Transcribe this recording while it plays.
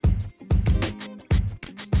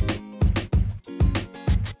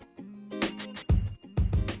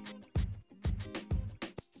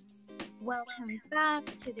welcome back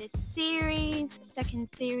to this series, second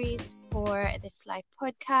series for this live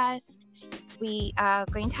podcast. We are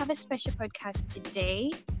going to have a special podcast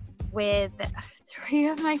today with three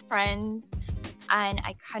of my friends, and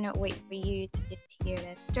I cannot wait for you to just hear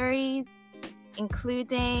their stories,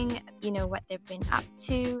 including, what they've been up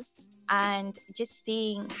to and just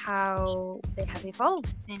seeing how they have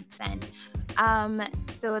evolved since then.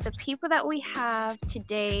 So the people that we have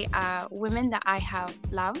today are women that I have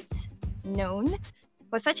loved, known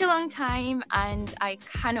for such a long time, and I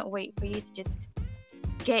cannot wait for you to just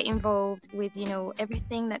get involved with,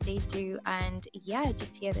 everything that they do, and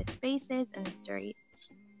just hear their spaces and the stories.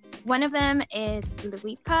 One of them is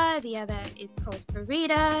Luipa, the other is called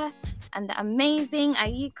Farida, and the amazing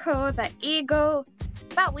Aiko, the eagle,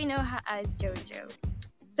 but we know her as Jojo.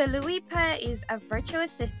 So Luipa is a virtual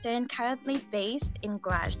assistant currently based in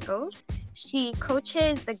Glasgow. She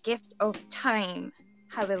coaches the gift of time.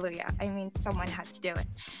 Hallelujah. I mean, someone had to do it.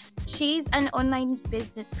 She's an online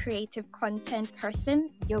business creative content person,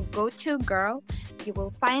 your go-to girl. You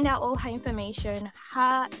will find out all her information,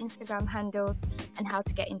 her Instagram handle, and how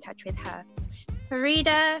to get in touch with her.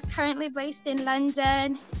 Farida, currently based in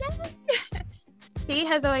London. She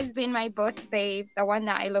has always been my boss babe, the one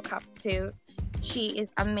that I look up to. She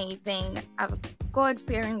is amazing, a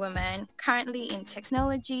God-fearing woman, currently in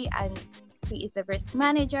technology, and she is a risk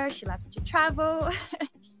manager. She loves to travel.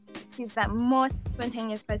 She's the most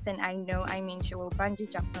spontaneous person I know. I mean, she will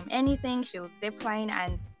bungee jump from anything. She'll zip line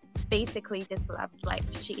and basically just loves life.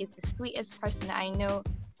 She is the sweetest person that I know,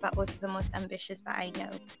 but also the most ambitious that I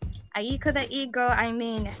know. Aiko the Ego, I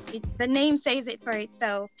mean, the name says it for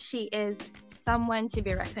itself. She is someone to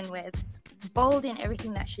be reckoned with, bold in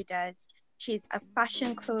everything that she does. She's a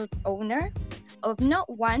fashion clothes owner of not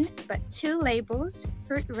one, but two labels,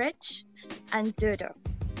 Fruit Rich and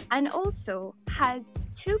Dodox, and also has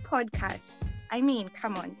two podcasts. I mean,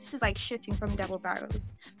 come on, this is like shooting from double barrels.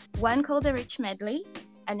 One called The Rich Medley,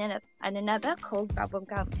 and another called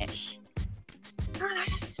Bubblegum-ish.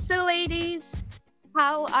 So ladies,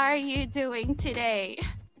 how are you doing today?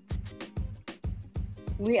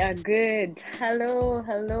 We are good. Hello.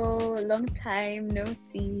 Long time no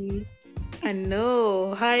see. I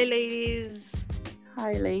know. Hi, ladies.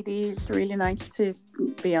 Hi, ladies. Really nice to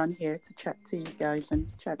be on here to chat to you guys and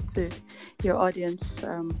chat to your audience,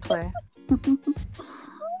 Claire.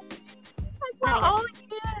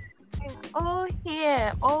 All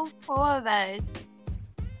here, all four of us.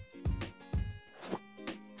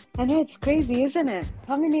 I know, it's crazy, isn't it?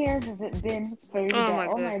 How many years has it been, Farida?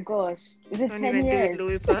 Oh my gosh. Is it Don't 10 even years? do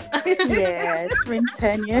it, Luipa. Yeah, it's been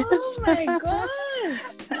 10 years. Oh my gosh. Oh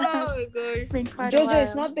my gosh. It's been quite a Jojo, while.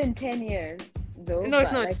 it's not been 10 years, though. No,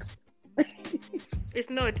 it's not. Like... It's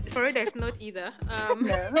not. Farida, it's not either. No.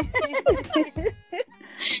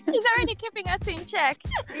 He's already keeping us in check.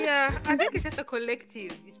 Yeah, I think it's just a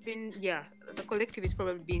collective. It's been, as a collective, it's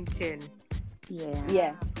probably been 10.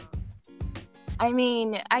 Yeah. I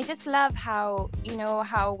mean, I just love how,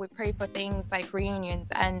 how we pray for things like reunions.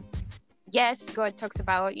 And yes, God talks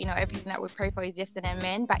about, everything that we pray for is yes and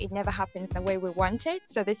amen, but it never happens the way we want it.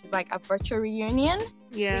 So this is like a virtual reunion.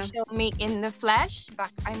 Yeah. We shall meet in the flesh.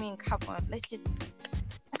 But I mean, come on, let's just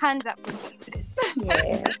hands up for Jesus.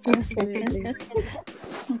 Yeah. Absolutely.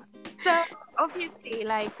 So obviously,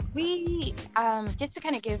 like we, just to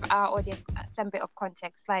kind of give our audience some bit of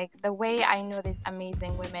context, like the way I know these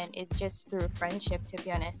amazing women is just through friendship, to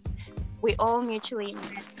be honest. We all mutually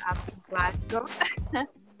met up in Glasgow. And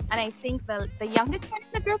I think the youngest one in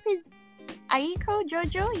the group is Aiko,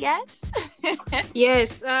 Jojo, yes?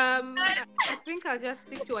 Yes. I think I'll just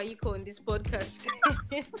stick to Aiko on this podcast.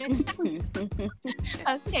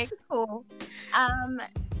 Okay, cool.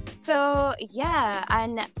 So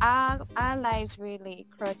and our lives really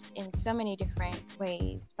crossed in so many different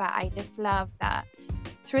ways, but I just love that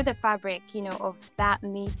through the fabric, of that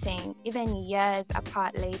meeting, even years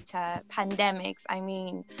apart later, pandemics,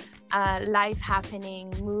 life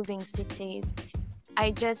happening, moving cities,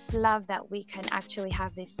 I just love that we can actually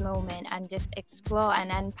have this moment and just explore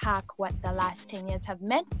and unpack what the last 10 years have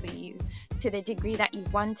meant for you to the degree that you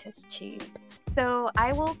want us to. So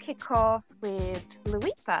I will kick off with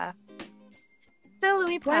Luipa. So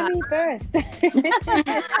Luipa. Why me first?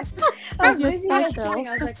 I was busy watching.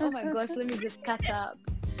 I was like, oh my gosh, let me just catch up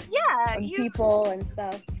on people and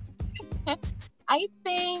stuff. I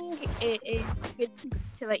think it is good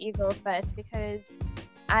to let you go first because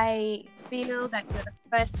I feel that you're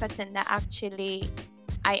the first person that actually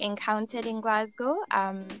I encountered in Glasgow.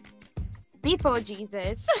 Before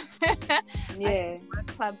Jesus. Yeah. We were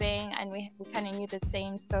clubbing and we kind of knew the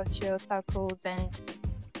same social circles and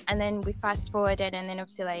And then we fast forwarded, and then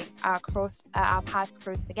obviously like our paths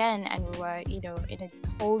crossed again, and we were, you know, in a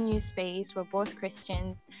whole new space. We're both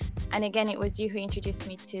Christians, and again, it was you who introduced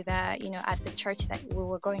me to the, you know, at the church that we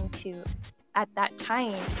were going to at that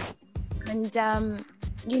time. And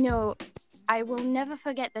you know, I will never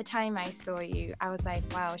forget the time I saw you. I was like,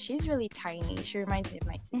 wow, she's really tiny. She reminds me of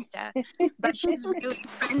my sister, but she's really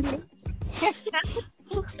friendly.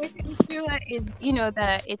 Is, you know,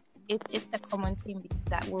 it's just a common theme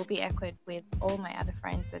that will be echoed with all my other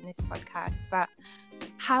friends on this podcast. But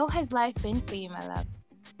how has life been for you, my love?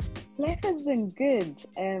 Life has been good.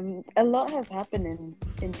 A lot has happened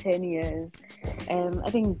in 10 years. I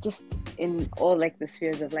think just in all like the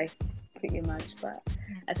spheres of life, pretty much. But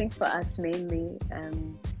I think for us mainly,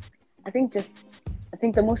 I think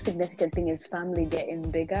the most significant thing is family getting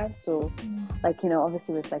bigger. So like, you know,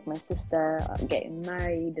 obviously with like my sister getting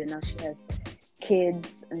married, and now she has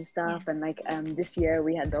kids and stuff, and like this year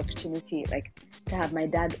we had the opportunity like to have my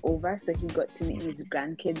dad over, so he got to meet his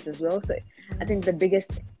grandkids as well. So I think the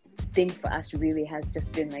biggest thing for us really has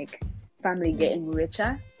just been like family getting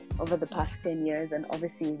richer over the past 10 years. And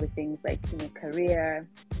obviously with things like, you know, career,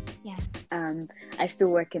 I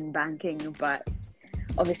still work in banking, but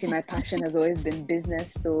obviously my passion has always been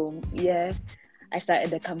business. So yeah, I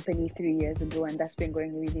started a company 3 years ago, and that's been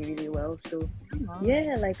going really, really well. So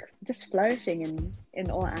yeah, like just flourishing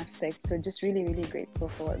in all aspects. So just really, really grateful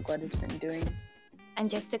for what God has been doing. And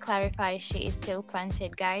just to clarify, she is still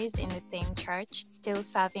planted, guys, in the same church, still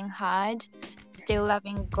serving hard, still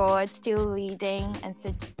loving God, still leading, and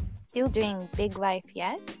still doing big life,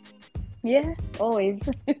 yes? Yeah, always.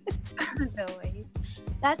 As always.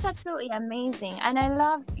 That's absolutely amazing. And I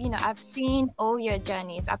love, you know, I've seen all your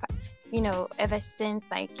journeys up, you know, ever since,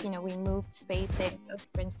 like, you know, we moved spaces,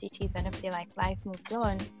 different cities, and obviously like life moved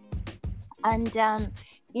on. And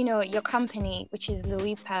you know, your company, which is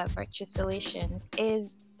Luipa Virtual Solutions,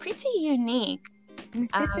 is pretty unique. And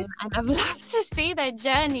I'd love to see the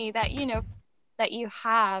journey that, you know, that you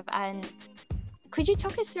have. And could you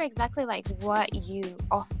talk us through exactly like what you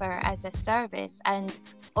offer as a service, and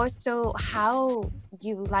also how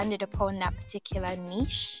you landed upon that particular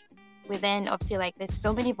niche within, obviously like there's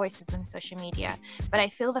so many voices on social media, but I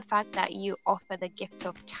feel the fact that you offer the gift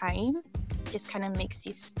of time just kind of makes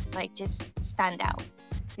you like just stand out.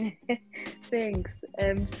 Thanks.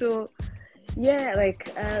 So yeah,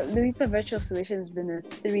 like Luipa Virtual Solutions has been a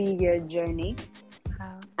 3-year journey.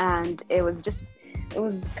 Wow. And it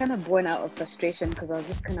was kind of born out of frustration, because I was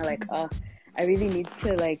just kind of like, I really need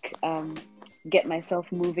to like get myself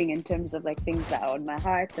moving in terms of like things that are on my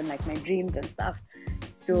heart and like my dreams and stuff.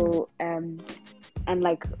 So and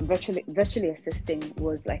like virtually assisting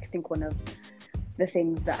was like I think one of the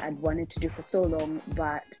things that I'd wanted to do for so long,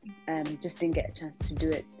 but just didn't get a chance to do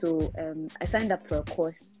it. So I signed up for a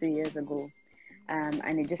course 3 years ago,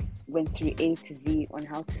 and it just went through A to Z on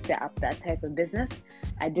how to set up that type of business.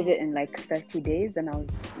 I did it in like 30 days, and I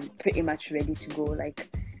was pretty much ready to go like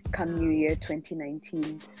come New Year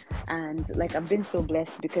 2019. And like I've been so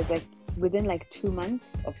blessed, because like within like 2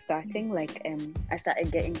 months of starting, like I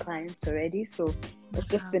started getting clients already. So it's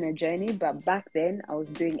just been a journey. But back then I was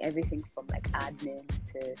doing everything from like admin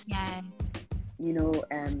to you know,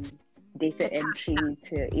 data entry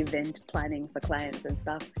to event planning for clients and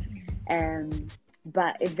stuff.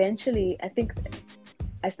 But eventually I think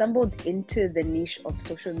I stumbled into the niche of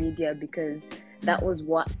social media, because that was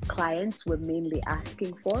what clients were mainly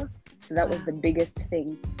asking for. So that was the biggest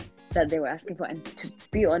thing that they were asking for. And to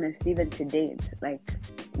be honest, even to date, like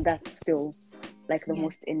that's still like the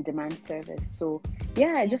most in-demand service. So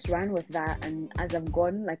yeah, I just ran with that, and as I've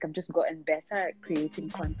gone, like I've just gotten better at creating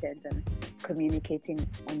content and communicating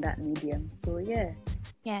on that medium. So yeah.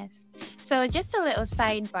 Yes. So just a little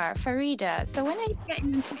sidebar, Farida. So when are you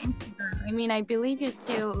getting into Instagram? I mean, I believe you're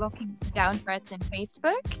still looking down for us on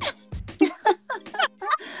Facebook.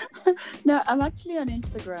 No, I'm actually on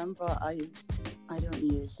Instagram, but I don't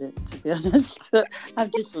use it, to be honest.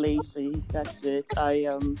 I'm just lazy. That's it.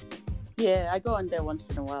 I go on there once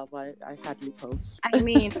in a while, but I hardly post. I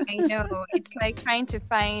mean, I know. It's like trying to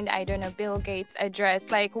find, I don't know, Bill Gates'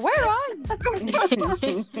 address. Like, where are you?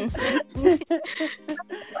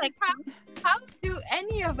 Like, how do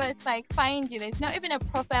any of us, like, find you? There's not even a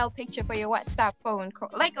profile picture for your WhatsApp phone.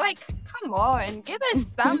 Like, come on. Give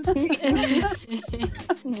us something.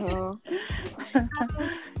 No.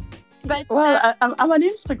 But well, I'm on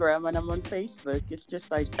Instagram and I'm on Facebook. It's just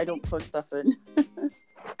like I don't post often.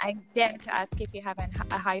 I dare to ask if you have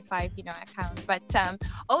a high five, you know, account. But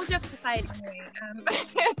all jokes aside, anyway,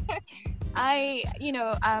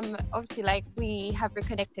 obviously, like we have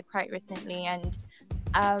reconnected quite recently, and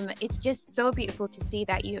It's just so beautiful to see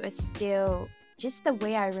that you are still just the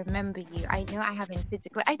way I remember you. I know I haven't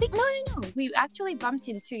physically. I think no. We actually bumped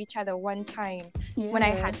into each other one time when I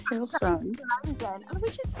had Hillsong. London,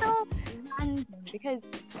 which is so random because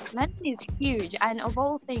London is huge, and of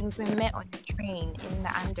all things, we met on a train in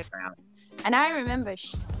the underground. And I remember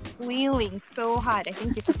squealing so hard. I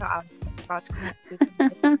think you thought I was about to commit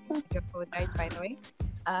suicide. I apologize, by the way.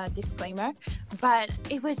 Disclaimer. But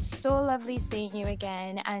it was so lovely seeing you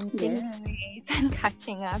again and seeing your face and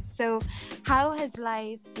catching up. So how has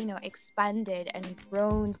life, expanded and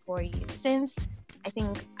grown for you since, I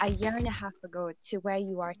think, a year and a half ago to where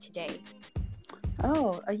you are today?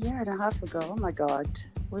 Oh, a year and a half ago. Oh my God.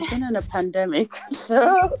 We've been in a pandemic.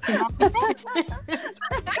 So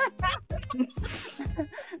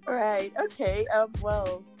right. Okay.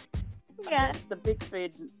 Well, Yeah. the big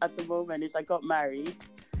thing at the moment is I got married.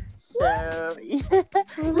 So yeah.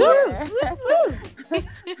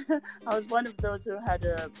 I was one of those who had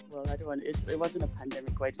it wasn't a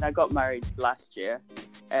pandemic wedding. I got married last year.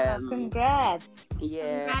 Congrats.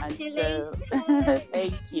 Yeah, and so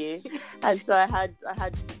thank you. And so I had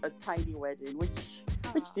a tiny wedding, which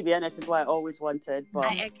to be honest is what I always wanted. But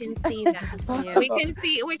I can see that. Yeah.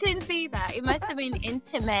 We can see that. It must have been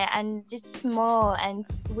intimate and just small and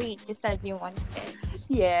sweet, just as you wanted it.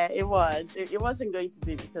 yeah, it was. It wasn't going to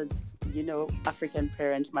be because African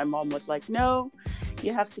parents. My mom was like, "No,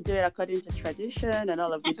 you have to do it according to tradition and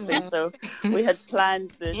all of these things." So we had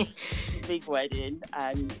planned this big wedding,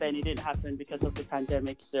 and then it didn't happen because of the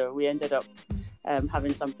pandemic. So we ended up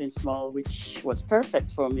having something small, which was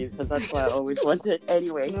perfect for me because that's what I always wanted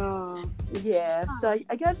anyway. Oh. Yeah, so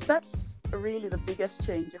I guess that's really the biggest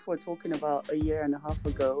change if we're talking about a year and a half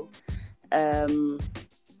ago.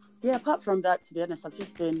 Yeah, apart from that, to be honest, I've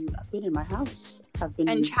been in my house.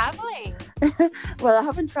 And traveling. Well, I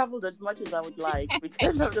haven't traveled as much as I would like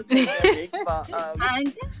because of the pandemic, but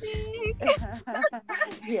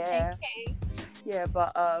yeah. Okay. Yeah,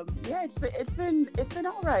 but yeah, it's been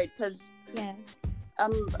all right because Yeah.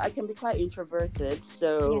 I can be quite introverted,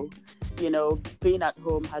 so being at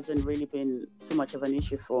home hasn't really been too much of an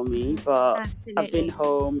issue for me. But I've been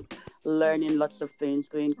home, learning lots of things,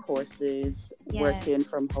 doing courses, working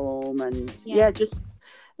from home, and just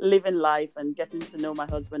living life and getting to know my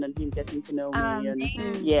husband and him getting to know me,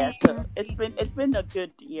 and so it's been a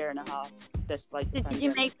good year and a half despite the Did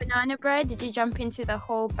you make banana bread? Did you jump into the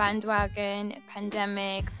whole bandwagon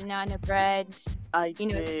pandemic banana bread? I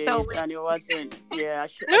did, so and it wasn't. Yeah,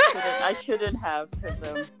 I shouldn't have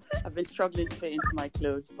because I've been struggling to fit into my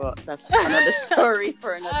clothes, but that's another story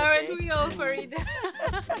for another day. Aren't we all for it?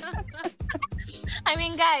 I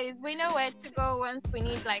mean, guys, we know where to go once we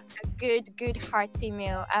need like a good hearty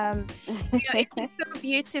meal. It's so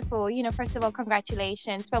beautiful. First of all,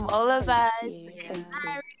 congratulations from all of us.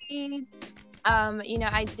 Married.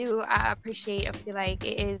 I do appreciate, obviously, like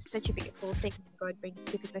it is such a beautiful thing. God brings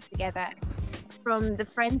two people together. From the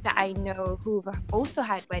friends that I know who've also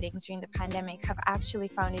had weddings during the pandemic, have actually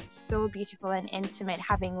found it so beautiful and intimate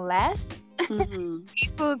having less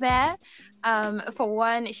people there. For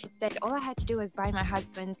one, she said all I had to do was buy my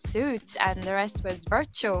husband's suit, and the rest was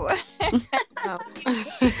virtual.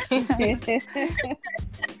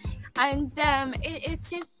 And it's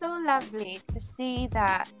just so lovely to see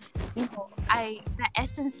that, the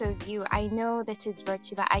essence of you. I know this is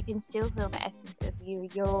virtue, but I can still feel the essence of you.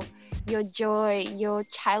 Your joy, your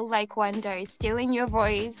childlike wonder is still in your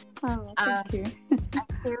voice. Oh, thank you. I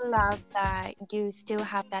still love that you still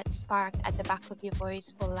have that spark at the back of your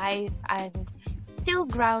voice for life and still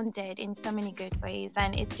grounded in so many good ways.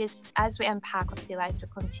 And it's just, as we unpack, obviously, as we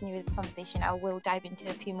continue this conversation, I will dive into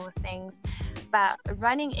a few more things. But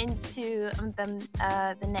running into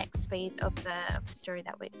the next phase of the story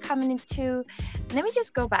that we're coming into, let me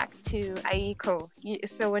just go back to Aiko.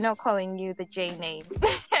 So we're not calling you the J name.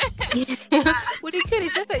 Well, you could.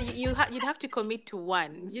 It's just that you'd have to commit to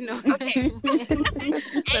one, Okay.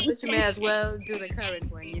 But you may as well do the current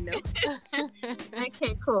one,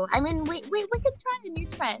 Okay, cool. I mean, we could try a new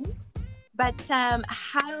trend, but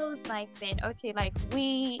how's life been? Okay, like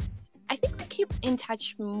I think we keep in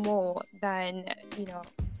touch more than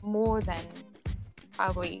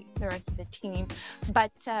probably the rest of the team.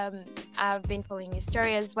 But I've been following your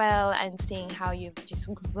story as well and seeing how you've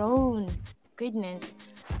just grown. Goodness.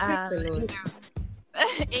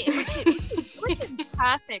 Which is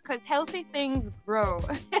perfect because healthy things grow.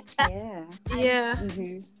 Yeah.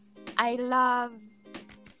 I love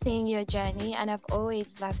seeing your journey, and I've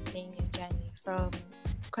always loved seeing your journey from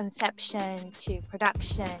conception to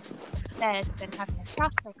production, and having a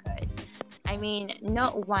track record. I mean,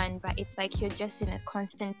 not one, but it's like you're just in a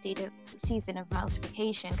constant season of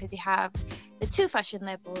multiplication because you have the 2 fashion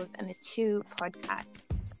labels and the 2 podcasts.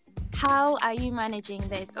 How are you managing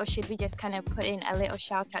this, or should we just kind of put in a little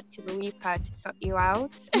shout out to Louipa to sort you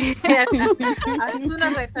out? As soon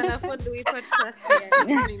as I can afford Louis podcast,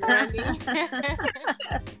 running.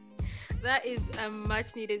 That is a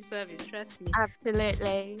much needed service, trust me.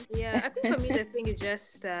 Absolutely. Yeah, I think for me the thing is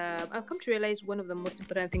just I've come to realize one of the most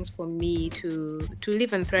important things for me to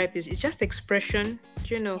live and thrive is just expression.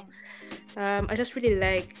 Do you know? I just really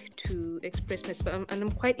like to express myself, and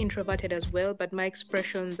I'm quite introverted as well, but my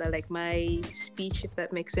expressions are like my speech, if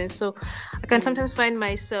that makes sense. So I can sometimes find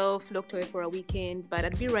myself locked away for a weekend, but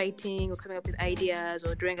I'd be writing or coming up with ideas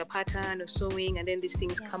or drawing a pattern or sewing, and then these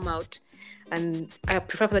things come out, and I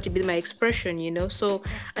prefer for that to be my expression, you know. So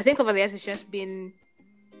I think over the years it's just been,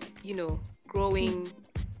 you know, growing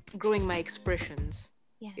my expressions,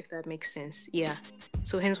 if that makes sense. Yeah.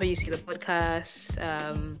 So hence why you see the podcast,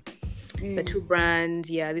 the 2 brands.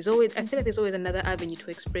 There's always, I feel like there's always another avenue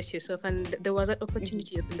to express yourself, and there was an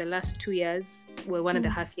opportunity in the last 2 years, well,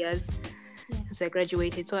 1.5 years since I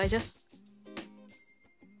graduated. So I just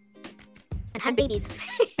had babies.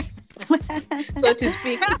 so to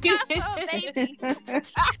speak. Oh, baby.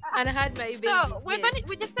 And I had my baby. So we're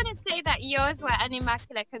just gonna say that yours were an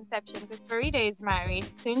immaculate conception because Farida is married,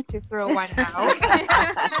 soon to throw one out.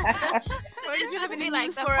 Or did you have any like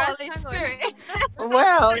news the for us? Holy Hang on. Spirit.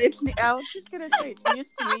 Well, I was just gonna say it's news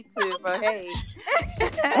to me too, but hey,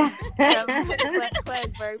 Claire's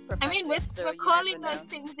very prophetic. I mean, we're so calling you never those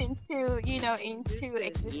things into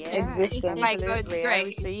existence. Yeah, Existence. My God, absolutely. I great.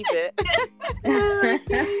 receive it.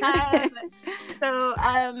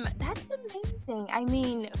 That's amazing. I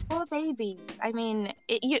mean, 4 babies. I mean,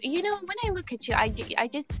 you know, when I look at you, I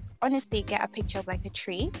just honestly get a picture of like a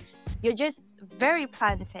tree. You're just very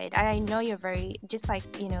planted, and I know you're very, just like,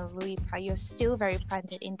 you know, Louipa, you're still very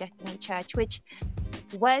planted in Destiny Church, which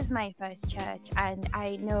was my first church, and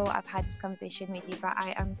I know I've had this conversation with you, but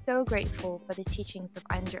I am so grateful for the teachings of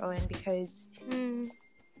Andrew Owen because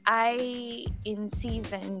I, in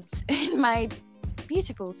my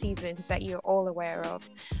beautiful seasons that you're all aware of,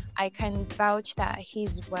 I can vouch that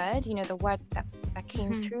his word, you know, the word that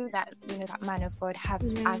came through that, you know, that man of God have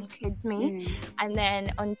anchored me. And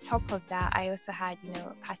then on top of that, I also had, you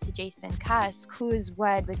know, Pastor Jason Cass, whose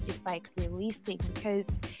word was just like releasing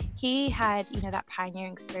because he had, you know, that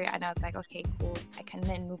pioneering spirit, and I was like, okay, cool, I can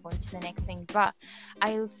then move on to the next thing. But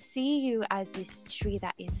I see you as this tree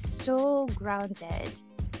that is so grounded,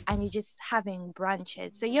 and you're just having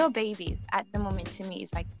branches. So your babies at the moment to me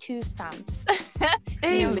is like 2 stumps.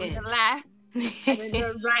 You know, with the left and then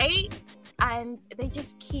the right, and they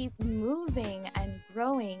just keep moving and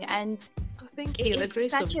growing. And thank you. The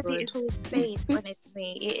grace of God. It's such a beautiful space.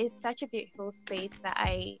 Honestly, it is such a beautiful space that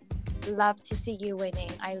I love to see you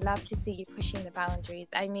winning. I love to see you pushing the boundaries.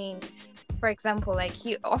 I mean, for example, like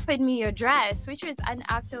you offered me your dress, which was an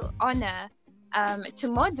absolute honor to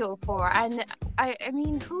model for, and I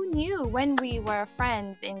mean, who knew when we were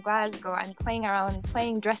friends in Glasgow and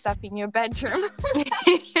playing dress up in your bedroom, you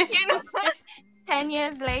know, 10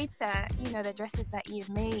 years later, you know, the dresses that you've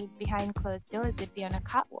made behind closed doors would be on a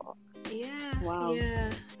catwalk. Wow.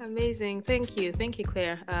 Yeah, amazing. Thank you,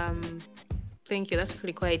 Claire. Thank you. That's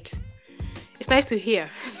really quite. It's nice to hear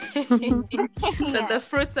that the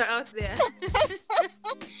fruits are out there.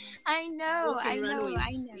 I know.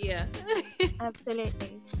 Yeah.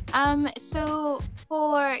 Absolutely. So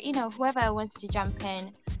for, you know, whoever wants to jump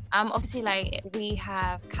in, obviously, like, we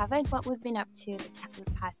have covered what we've been up to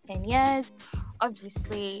the past 10 years.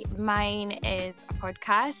 Obviously, mine is a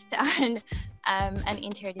podcast and an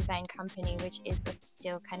interior design company, which is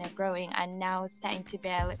still kind of growing and now starting to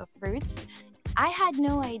bear little fruits. I had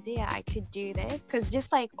no idea I could do this because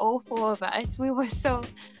just like all 4 of us, we were so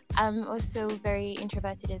also very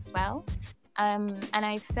introverted as well. And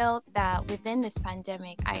I felt that within this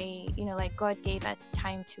pandemic, you know, like God gave us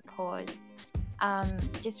time to pause.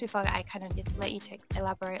 Just before I kind of just let you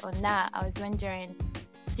elaborate on that, I was wondering,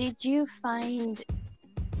 did you find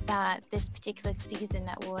that this particular season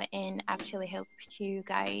that we're in actually helped you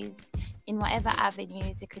guys in whatever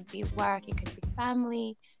avenues? It could be work, it could be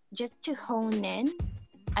family, just to hone in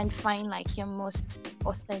and find like your most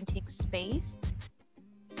authentic space?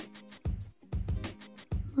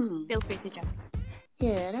 Feel free to jump.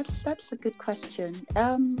 Yeah, that's a good question.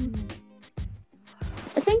 I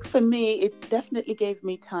think for me, it definitely gave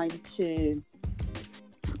me time to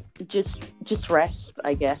just rest,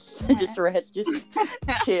 I guess. Just rest, just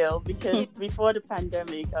chill. Because before the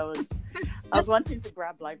pandemic, I was wanting to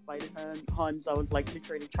grab life by the horns. I was like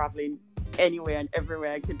literally traveling anywhere and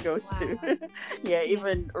everywhere I could go to. Yeah,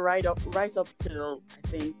 even right up till I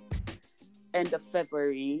think end of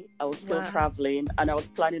February, I was still traveling, and I was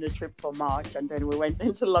planning a trip for March, and then we went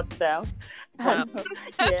into lockdown. And,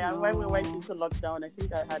 when we went into lockdown, I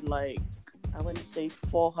think I had like, I want to say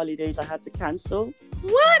 4 holidays I had to cancel.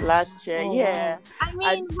 What? Last year, yeah. I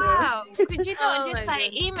mean, wow. Could you not just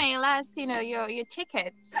like email us, your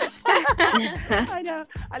tickets? I know.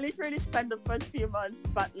 I literally spent the first few months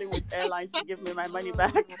battling with airlines to give me my money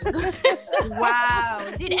back. Wow.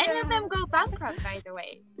 Did any of them go bankrupt, by the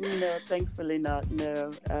way? No, thankfully not.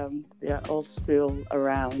 No. They're all still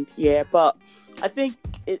around. Yeah, but I think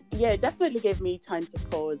it definitely gave me time to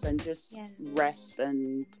pause and just rest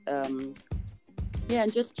and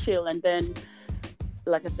and just chill. And then,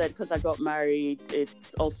 like I said, because I got married,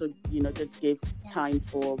 it's also, just gave time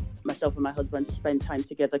for myself and my husband to spend time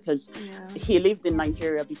together, because he lived in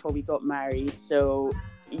Nigeria before we got married. So,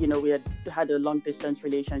 we had a long distance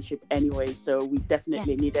relationship anyway. So we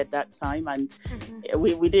definitely needed that time. And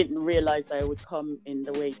we didn't realize that it would come in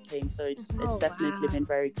the way it came. So it's definitely been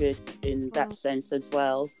very good in that sense as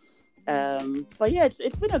well. But yeah,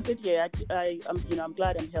 it's been a good year. I'm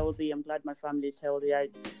glad I'm healthy. I'm glad my family is healthy. I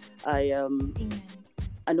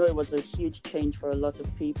know it was a huge change for a lot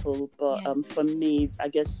of people, but for me, I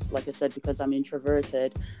guess, like I said, because I'm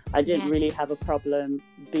introverted, I didn't really have a problem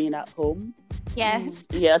being at home. Yes.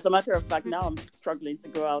 Yeah, as a matter of fact, now I'm struggling to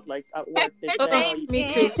go out, like at work. Me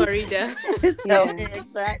too, Farida.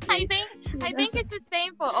 Exactly. I think it's the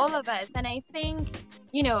same for all of us. And I think,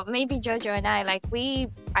 maybe Jojo and I,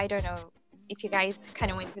 I don't know if you guys kind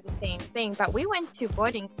of went through the same thing, but we went to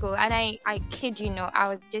boarding school, and I kid you not,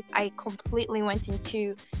 I completely went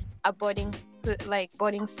into a boarding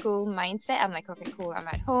school mindset. I'm like, okay, cool, I'm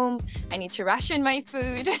at home, I need to ration my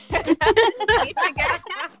food. I need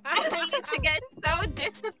to get so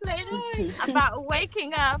disciplined about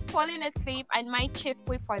waking up, falling asleep, and my chief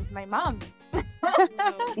whip was my mom.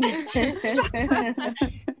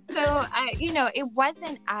 So it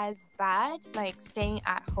wasn't as bad, like staying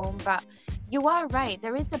at home, but you are right,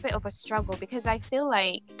 there is a bit of a struggle, because I feel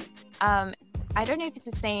like I don't know if it's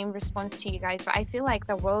the same response to you guys, but I feel like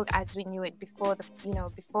the world as we knew it before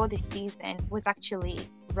the season was actually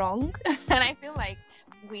wrong. And I feel like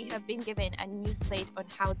we have been given a new slate on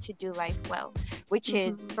how to do life well, which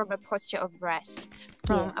is from a posture of rest,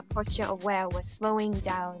 from a posture of where we're slowing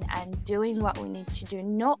down and doing what we need to do,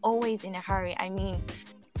 not always in a hurry. I mean,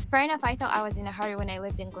 fair enough, I thought I was in a hurry when I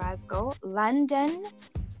lived in Glasgow. London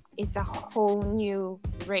is a whole new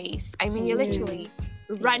race. I mean, you're literally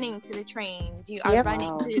running to the trains, you are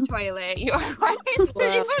running to the toilet, you are running to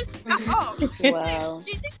the Wow.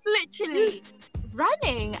 You're just literally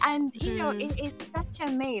running, and it's such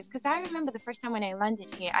a maze. Because I remember the first time when I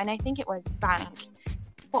landed here, and I think it was Bank.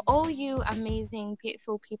 For all you amazing,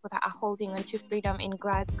 beautiful people that are holding on to freedom in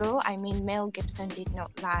Glasgow, I mean, Mel Gibson did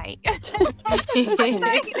not lie. I'm just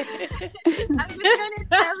gonna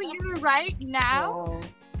tell you right now,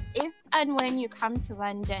 if and when you come to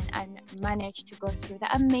London and manage to go through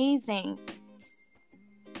the amazing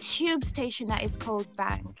tube station that is called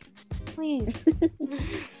Bank, please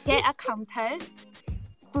get a compass,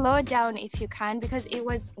 slow down if you can, because it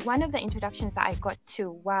was one of the introductions that I got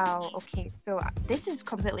to, wow, okay, so this is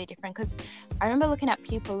completely different. Because I remember looking at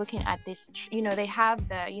people looking at this, they have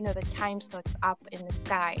the time slots up in the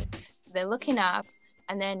sky, so they're looking up,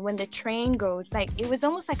 and then when the train goes, like, it was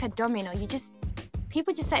almost like a domino,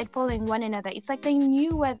 people just started following one another. It's like they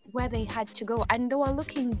knew where they had to go, and they were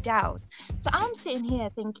looking down. So I'm sitting here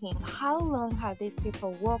thinking, how long have these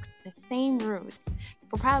people walked the same route?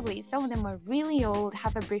 For probably, some of them were really old,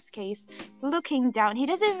 have a briefcase, looking down. He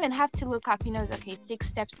doesn't even have to look up. He knows, okay, 6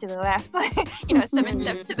 steps to the left, 7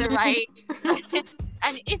 steps to the right.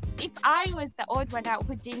 And if I was the odd one out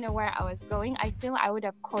who didn't know where I was going, I feel I would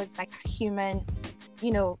have caused like a human,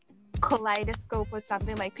 kaleidoscope or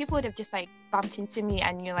something. Like, people would have just like bumped into me,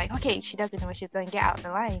 and you're like, okay, she doesn't know where she's going, get out of the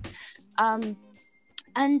line.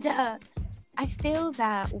 I feel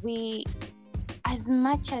that we, as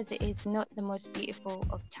much as it is not the most beautiful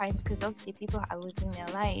of times, because obviously people are losing their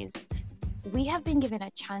lives, we have been given a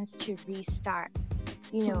chance to restart.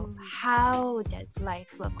 How does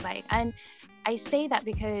life look like? And I say that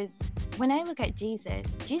because when I look at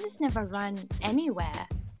Jesus never ran anywhere.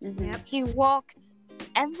 He walked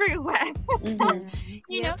everywhere.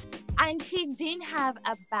 And he didn't have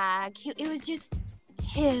a bag. It was just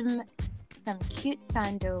him, some cute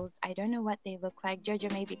sandals. I don't know what they look like. Jojo,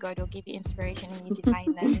 maybe God will give you inspiration and you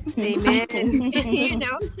design them. Amen.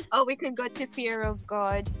 Or we could go to Fear of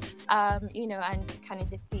God, and kind of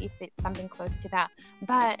just see if it's something close to that.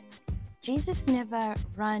 But Jesus never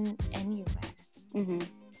ran anywhere. Mm-hmm.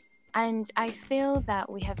 And I feel that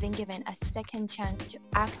we have been given a second chance to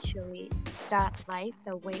actually start life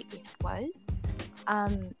the way it was.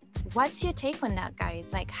 What's your take on that,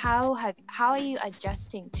 guys? Like, how are you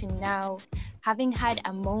adjusting to now having had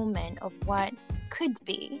a moment of what could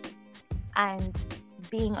be and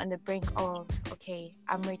being on the brink of, okay,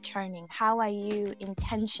 I'm returning? How are you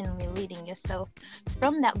intentionally leading yourself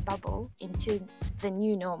from that bubble into the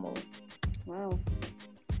new normal? Wow.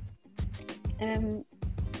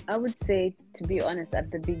 I would say, to be honest,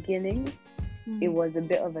 at the beginning, it was a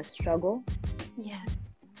bit of a struggle. Yeah.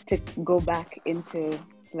 To go back into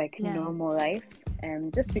like Yeah. normal life,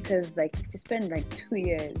 and just because like if you spend like 2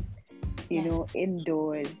 years, you know,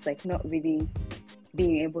 indoors, like not really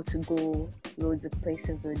being able to go loads of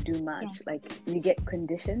places or do much, like you get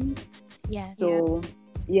conditioned. Yeah. So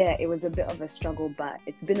yeah, it was a bit of a struggle, but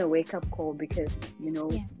it's been a wake-up call because, you know,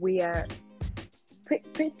 we are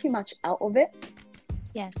pretty much out of it.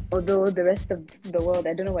 Yes. Although the rest of the world,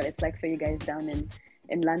 I don't know what it's like for you guys down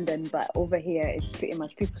in London, but over here it's pretty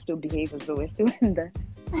much people still behave as though we're still in the,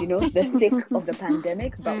 you know, the thick of the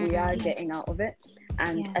pandemic, but we are getting out of it.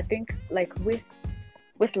 And I think like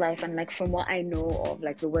with life, and like from what I know of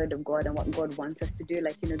like the word of God and what God wants us to do,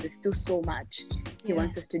 like, you know, there's still so much he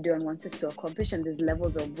wants us to do and wants us to accomplish, and there's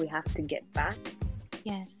levels of we have to get back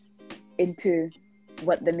into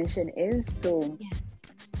what the mission is. So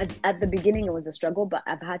at the beginning it was a struggle, but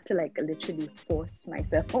I've had to like literally force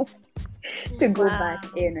myself to go back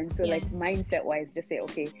in. And so like mindset wise, just say,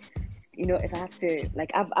 okay, you know, if I have to,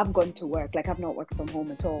 like, I've gone to work, like I've not worked from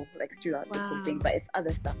home at all, like throughout this whole thing, but it's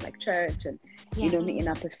other stuff like church and you know, meeting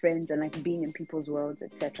up with friends and like being in people's worlds,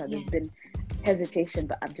 etc. There's been hesitation,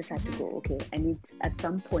 but I've just had to go, okay, I need, at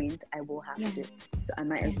some point I will have to, so I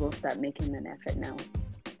might as well start making an effort now.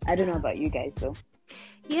 I don't know about you guys though.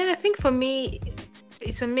 I think for me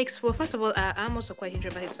it's a mix. Well, first of all, I'm also quite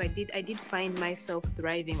introverted, so I did find myself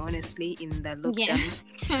thriving, honestly, in the lockdown.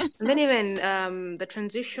 And then even the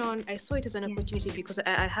transition, I saw it as an opportunity because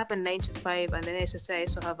I have a 9 to 5, and then I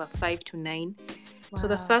also have a 5 to 9. So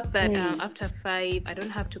the fact that after 5, I don't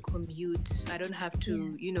have to commute, I don't have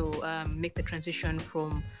to, you know, make the transition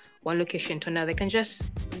from one location to another. I can just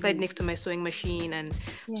slide next to my sewing machine, and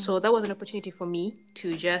so that was an opportunity for me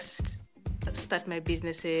to just start my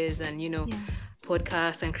businesses and, you know,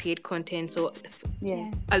 podcast and create content. So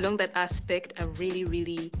along that aspect, I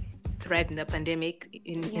really thrived in the pandemic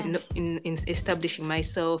in establishing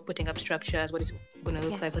myself, putting up structures, what is going to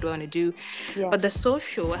look like, what do I want to do. But the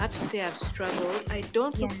social, I have to say I've struggled. I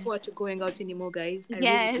don't look forward to going out anymore, guys. I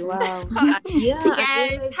really don't.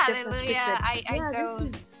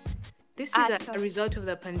 This is a result of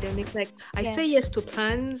the pandemic. Like I say yes to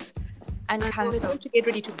plans, and when it's time to get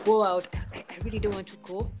ready to go out, I really don't want to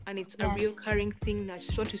go, and it's a recurring thing. I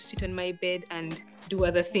just want to sit on my bed and do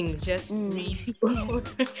other things, just read.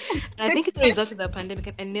 I think it's a result of the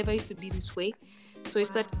pandemic. I never used to be this way, so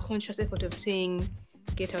it's that conscious effort of saying,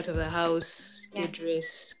 get out of the house, get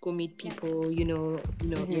dressed, go meet people. You know.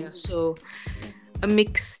 So a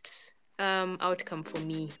mixed outcome for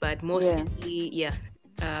me, but mostly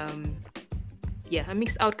a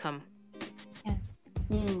mixed outcome.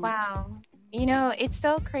 Wow. You know, it's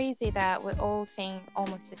so crazy that we're all saying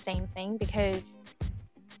almost the same thing, because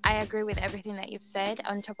I agree with everything that you've said.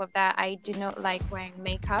 On top of that, I do not like wearing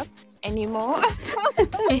makeup anymore.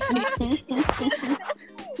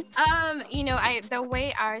 You know, the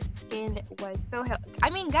way our skin was so I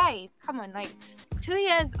mean, guys, come on, like 2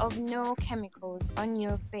 years of no chemicals on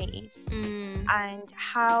your face, and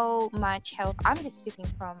how much health. I'm just speaking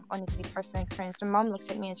from honestly personal experience. My mom looks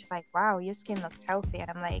at me and she's like, wow, your skin looks healthy,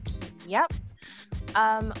 and I'm like, yep.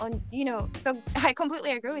 You know, so I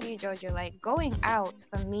completely agree with you, Jojo. Like, going out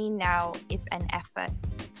for me now is an effort,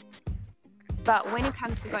 but when it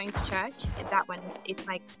comes to going to church, that one, it's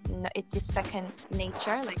like, no, it's just second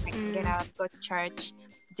nature. Like, I can get out, go to church,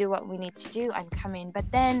 do what we need to do, and come in. But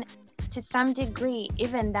then to some degree,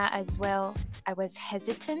 even that as well, I was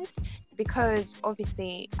hesitant, because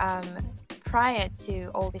obviously prior to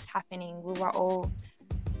all this happening, we were all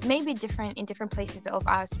maybe different in different places of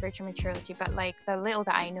our spiritual maturity, but like the little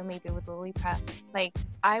that I know, maybe with Lulipa, like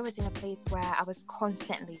I was in a place where I was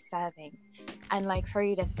constantly serving, and like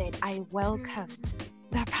Farida said, I welcome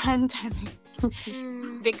the pandemic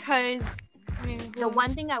because the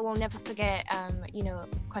one thing I will never forget, you know,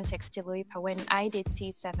 context to Luipa, when I did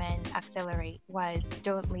C7 Accelerate, was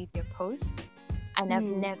don't leave your post. and I've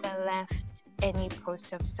never left any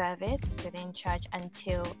post of service within church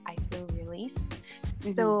until I feel released.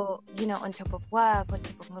 So, you know, on top of work, on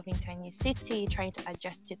top of moving to a new city, trying to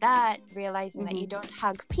adjust to that, realizing that you don't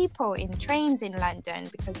hug people in trains in London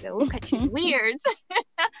because they look at you weird,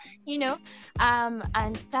 you know,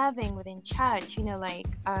 and serving within church, you know, like,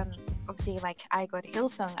 obviously, like, I got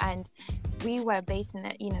Hillsong, and we were based in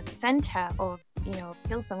the, you know, the center of, you know,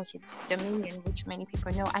 Hillsong, which is Dominion, which many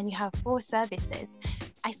people know, and you have 4 services.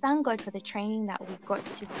 I thank God for the training that we got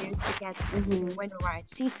to do together when we were at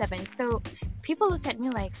C7. So people looked at me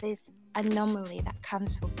like this anomaly that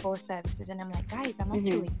comes for 4 services, and I'm like, guys, I'm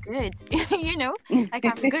actually good. You know, like,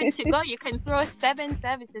 I'm good to go. You can throw 7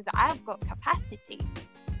 services. I've got capacity.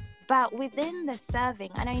 But within the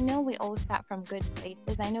serving, and I know we all start from good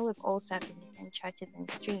places. I know we've all served in different churches and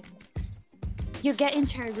streams. You get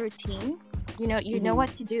into a routine. You know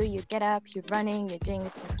what to do. You get up, you're running, you're doing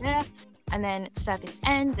this, and then service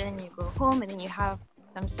ends, and then you go home, and then you have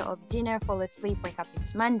some sort of dinner, fall asleep, wake up.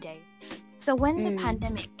 It's Monday. So when the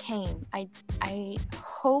pandemic came, I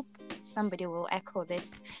hope somebody will echo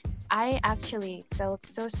this. I actually felt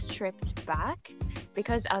so stripped back,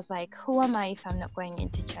 because I was like, who am I if I'm not going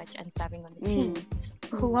into church and serving on the team?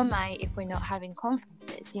 Who am I if we're not having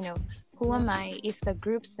conferences? You know, who am I if the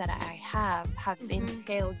groups that I have been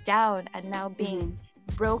scaled down and now being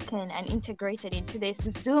broken and integrated into this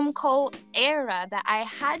Zoom call era that I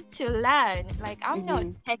had to learn? Like, I'm not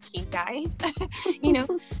techie, guys. You know,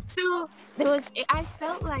 so I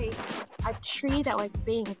felt like a tree that was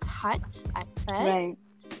being cut at first,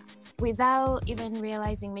 without even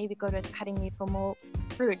realizing maybe God was cutting me for more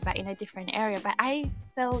fruit, but in a different area. But I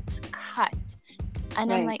felt cut.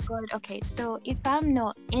 And I'm like, God, okay, so if I'm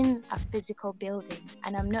not in a physical building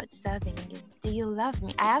and I'm not serving you, do you love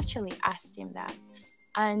me? I actually asked him that.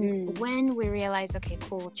 And when we realized, okay,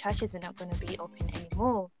 cool, churches are not going to be open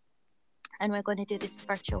anymore, and we're going to do this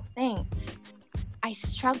virtual thing, I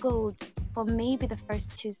struggled for maybe the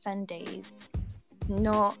first 2 Sundays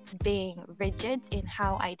not being rigid in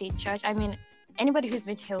how I did church. I mean, anybody who's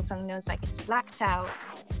been to Hillsong knows, like, it's blacked out.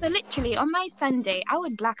 So literally on my Sunday, I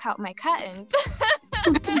would black out my curtains.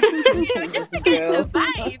 You know, just to get the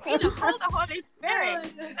vibe, you know, call the Holy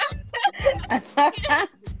Spirit.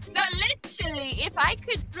 No, literally, if I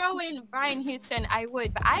could throw in Brian Houston, I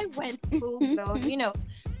would, but I went full blown, you know,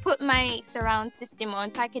 put my surround system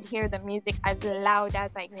on so I could hear the music as loud as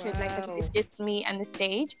I could, like, it's just me and the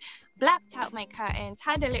stage. Blacked out my curtains,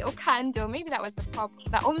 had a little candle. Maybe that was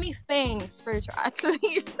the only thing spiritual, at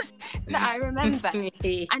least, that I remember.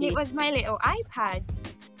 And it was my little iPad.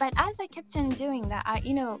 But as I kept on doing that,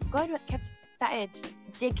 you know, God started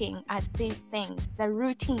digging at these things, the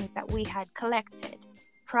routines that we had collected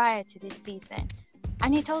prior to this season.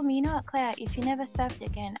 And he told me, you know what, Claire, if you never served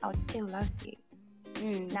again, I would still love you.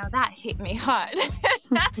 Now that hit me hard,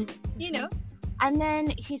 you know. And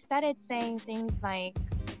then he started saying things like,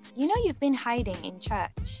 you know, you've been hiding in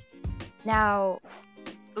church. Now,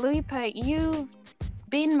 Luipa, you've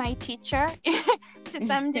been my teacher to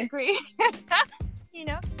some degree. You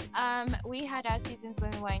know, we had our seasons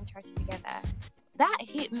when we were in church together. That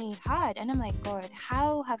hit me hard. And I'm like, God,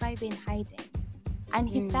 how have I been hiding? And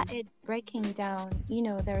he started breaking down, you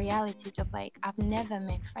know, the realities of, like, I've never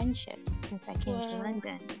made friendships since I came to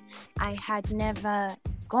London. I had never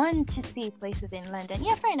gone to see places in London.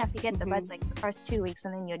 Yeah, fair enough, you get the buzz like the first 2 weeks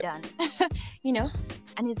and then you're done. You know?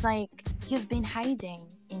 And it's like, you've been hiding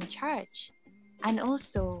in church. And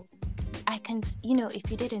also, I can, you know, if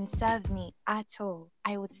you didn't serve me at all,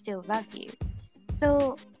 I would still love you.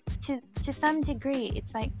 So to some degree,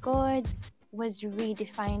 it's like God was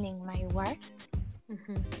redefining my worth.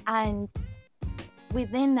 And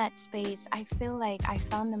within that space, I feel like I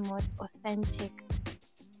found the most authentic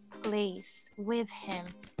place with him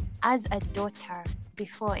as a daughter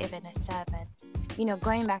before even a servant. You know,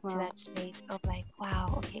 going back to that space of like,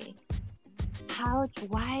 wow, okay,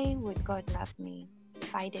 why would God love me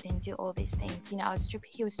if I didn't do all these things? You know,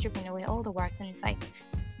 he was stripping away all the work, and it's like,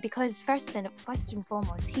 because first and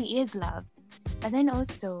foremost, he is love, but then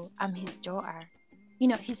also I'm his daughter. You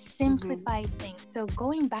know, he simplified things. So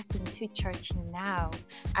going back into church now,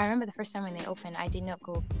 I remember the first time when they opened, I did not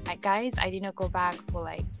go back for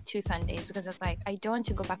like 2 Sundays, because it's like, I don't want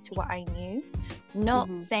to go back to what I knew. Not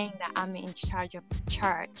saying that I'm in charge of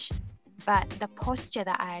church, but the posture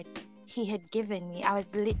that he had given me, I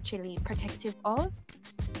was literally protective of.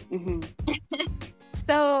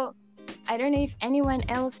 So I don't know if anyone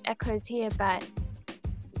else echoes here, but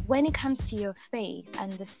when it comes to your faith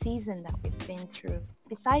and the season that we've been through,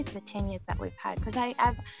 besides the 10 years that we've had, because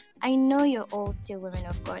I know you're all still women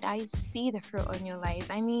of God. I see the fruit on your lives.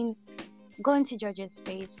 I mean, going to George's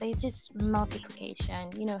space, there's just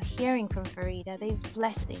multiplication. You know, hearing from Farida, there's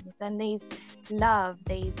blessings, and there's love,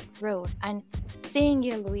 there's growth. And seeing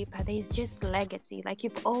you, Luipa, there's just legacy. Like,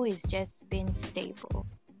 you've always just been stable.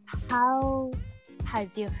 How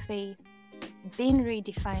has your faith been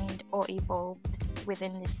redefined or evolved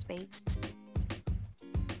within this space?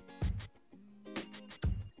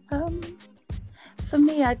 For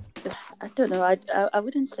me, I don't know. I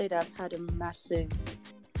wouldn't say that I've had a massive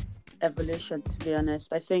evolution, to be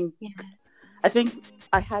honest. I think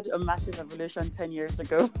I had a massive evolution 10 years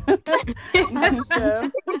ago. And,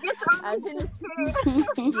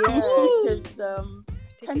 because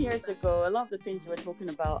 10 years ago, a lot of the things you were talking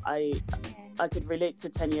about, I could relate to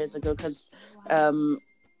 10 years ago, because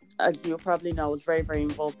as you probably know, I was very, very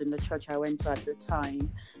involved in the church I went to at the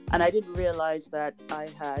time. And I didn't realize that I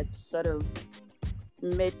had sort of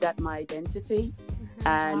made that my identity.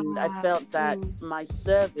 And I felt that my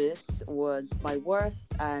service was my worth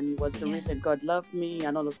and was the reason God loved me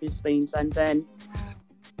and all of these things. And then,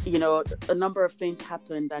 you know, a number of things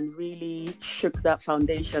happened and really shook that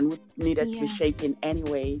foundation, which needed to be shaken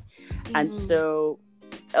anyway. And so,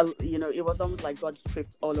 you know, it was almost like God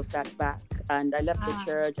stripped all of that back. And I left the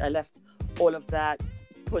church. I left all of that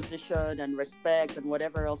position and respect and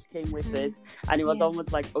whatever else came with it. And it was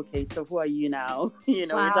almost like, okay, so who are you now? You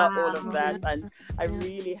know, without all of that. And I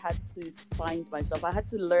really had to find myself. I had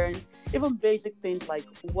to learn even basic things like,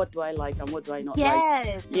 what do I like and what do I not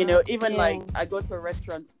like? You know, even like I go to a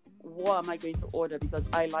restaurant, what am I going to order because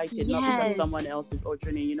I like it, not because someone else is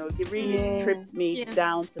ordering it. You know, he really stripped me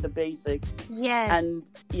down to the basics. And,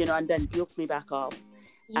 you know, and then built me back up.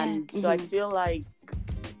 And so I feel like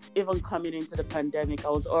even coming into the pandemic, I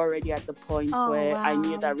was already at the point where I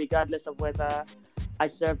knew that regardless of whether I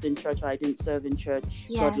served in church or I didn't serve in church,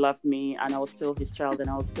 God loved me and I was still his child and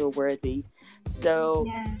I was still worthy. So,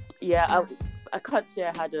 I can't say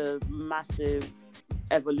I had a massive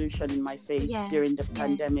evolution in my faith during the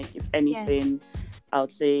pandemic. If anything, I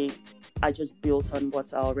would say I just built on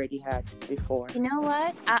what I already had before. You know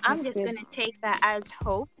what? I'm just going to take that as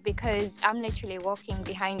hope, because I'm literally walking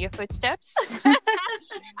behind your footsteps.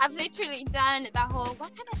 I've literally done the whole,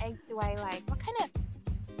 what kind of eggs do I like? What kind of,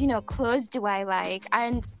 you know, clothes do I like?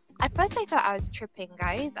 And at first I thought I was tripping,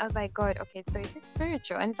 guys. I was like, God, okay, so is it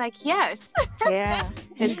spiritual? And it's like, yes.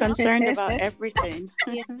 He's concerned about everything.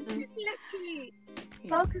 Literally.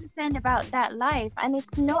 So concerned about that life. And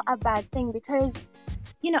it's not a bad thing, because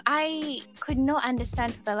you know, I could not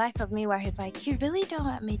understand for the life of me where he's like, you really don't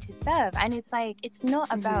want me to serve. And it's like, it's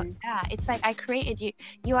not about that. It's like, I created you.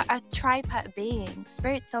 You are a tripart being,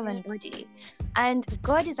 spirit, soul, and body. And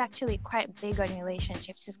God is actually quite big on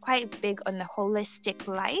relationships. He's quite big on the holistic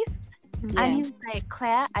life. And he was like,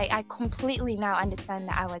 Claire, I completely now understand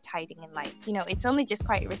that I was hiding in life. You know, it's only just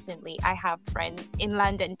quite recently I have friends in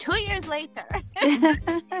London 2 years later. And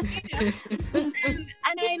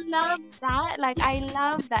I love that. Like, I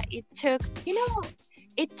love that it took, you know,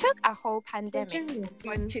 it took a whole pandemic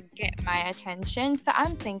to get my attention. So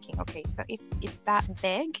I'm thinking, okay, so if it's that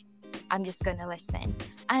big, I'm just going to listen.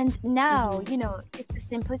 And now, you know, it's the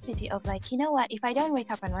simplicity of like, you know what, if I don't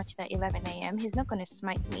wake up and watch that 11 a.m., he's not going to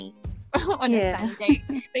smite me on a Sunday.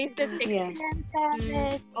 So it's the 6 p.m.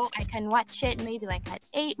 service. Oh, I can watch it maybe like at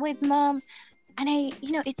 8 with mom. And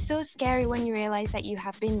you know, it's so scary when you realize that you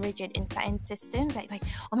have been rigid in certain systems. Like,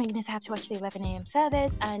 oh my goodness, I have to watch the 11 a.m.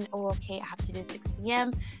 service. And, oh, okay, I have to do 6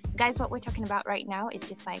 p.m. Guys, what we're talking about right now is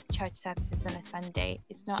just like church services on a Sunday.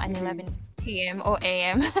 It's not an 11 p.m. or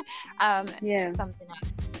a.m. Something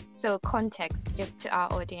else. So context just to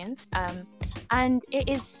our audience. And it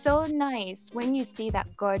is so nice when you see that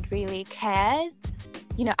God really cares,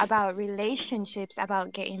 you know, about relationships,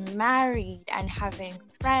 about getting married and having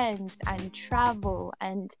friends and travel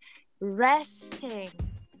and resting.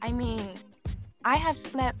 I mean, I have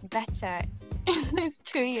slept better in these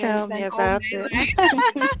 2 years. Tell me about it.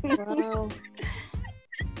 Wow.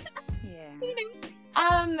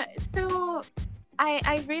 So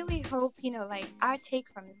I really hope, you know, like our take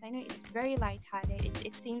from this, I know it's very lighthearted.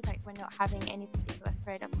 It seems like we're not having any particular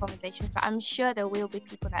thread of conversations, but I'm sure there will be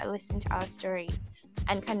people that listen to our story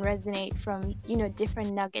and can resonate from, you know,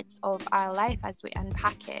 different nuggets of our life as we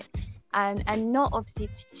unpack it. And not obviously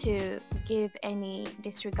to give any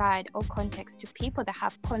disregard or context to people that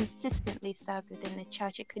have consistently served within the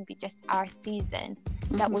church. It could be just our season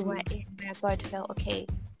that we were in, where God felt, okay,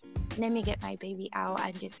 let me get my baby out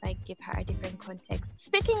and just like give her a different context.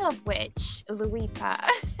 Speaking of which, Luipa,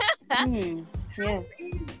 that,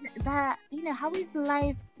 you know, how is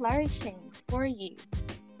life flourishing for you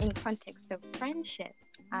in context of friendship?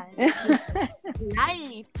 and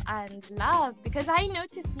life and love, because I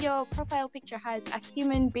noticed your profile picture has a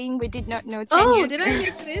human being we did not know 10 years did I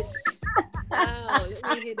miss this? Wow,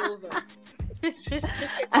 let me head over.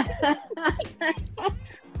 I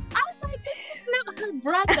was like, this is not her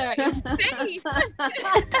brother. It's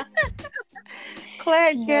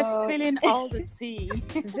Claire's No. just spilling all the tea.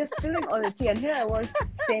 She's just spilling all the tea, and here I was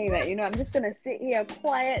saying that, I'm just gonna sit here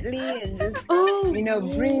quietly and just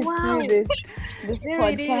breeze through this There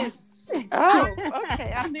podcast. it is. Oh,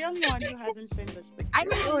 okay. I'm the only one who hasn't seen this picture. I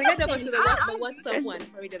mean, Head over to the WhatsApp one,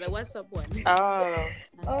 Farida, the WhatsApp one. Oh.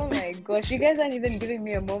 Oh my gosh, you guys aren't even giving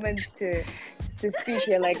me a moment to speak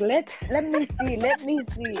here. Like, let me see.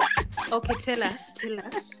 Okay, tell us.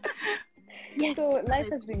 yes. So life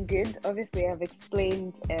has been good. Obviously, I've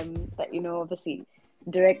explained that obviously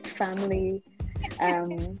direct family.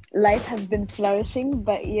 Life has been flourishing,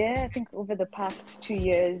 but I think over the past 2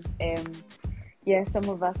 years, some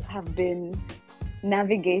of us have been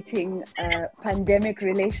navigating a pandemic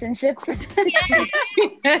relationship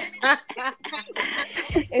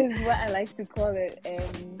is what I like to call it.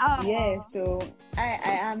 So I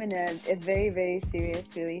am in a very, very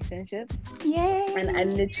serious relationship. Yay. And I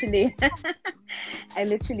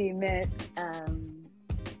literally met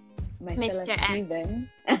my Mr. fella Steven.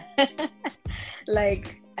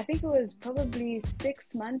 Like, I think it was probably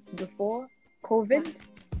 6 months before COVID.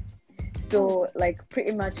 So like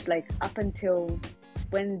pretty much like up until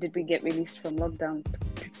when did we get released from lockdown?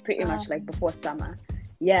 Pretty much like before summer.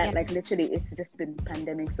 Like literally it's just been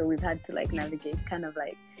pandemic, so we've had to like navigate kind of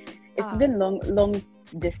like it's been long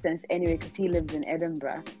distance anyway, because he lives in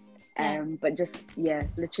Edinburgh. But just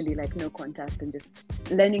literally like no contact and just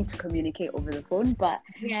learning to communicate over the phone. But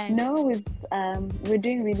no, we're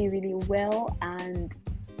doing really, really well, and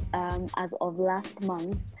as of last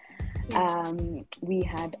month we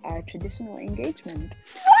had our traditional engagement.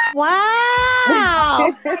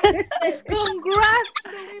 Wow. Congrats!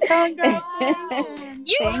 Congratulations.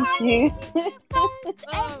 Thank you.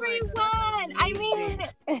 Everyone. I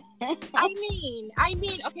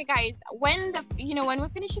mean, okay, guys. When we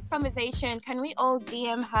finish this conversation, can we all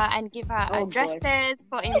DM her and give her addresses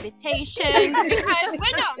for invitations? Because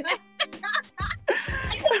we're not.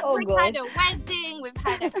 We've had a wedding. We've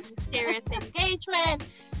had a serious engagement.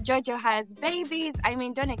 Jojo has babies. I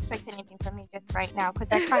mean, don't expect anything from me just right now,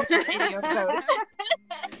 because I can't do any of those.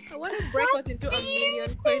 I want to break out into a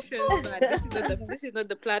million questions, but this is not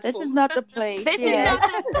the platform. This is not the place. This is not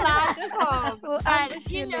the platform. Well,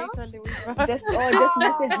 But, just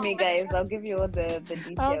message me, guys. I'll give you all the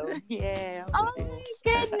details. Oh my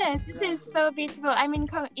goodness, this is so beautiful. I mean,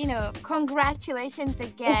 congratulations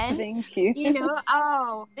again. Thank you.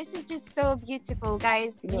 This is just so beautiful,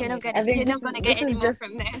 guys. You're not gonna get any more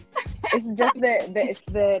from this. It's just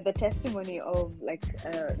the testimony of like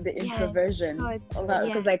the introversion of that,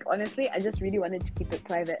 because like honestly I just really wanted to keep it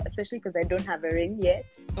private, especially because I don't have a ring yet.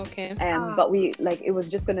 Okay. But we like it was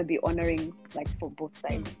just going to be honoring like for both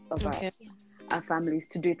sides of our families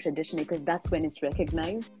to do it traditionally, because that's when it's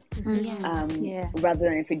recognized, rather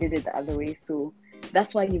than if we did it the other way. So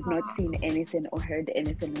that's why you've not seen anything or heard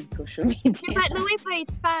anything on social media. But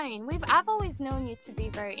it's fine. I've always known you to be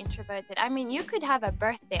very introverted. I mean, you could have a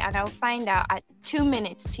birthday and I'll find out at 2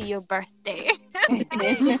 minutes to your birthday. Which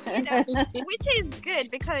is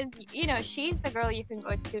good, because she's the girl you can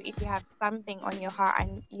go to if you have something on your heart,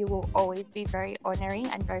 and you will always be very honoring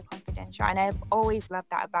and very confidential. And I've always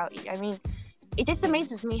loved that about you. I mean, it just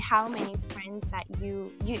amazes me how many friends that you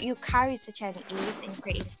carry such an ease in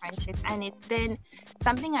creating friendships, and it's been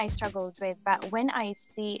something I struggled with. But when I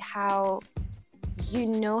see how you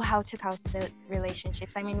know how to cultivate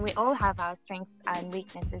relationships, I mean, we all have our strengths and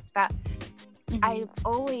weaknesses, but I've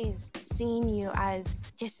always seen you as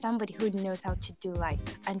just somebody who knows how to do life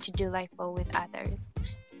and to do life well with others.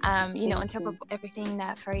 On top of everything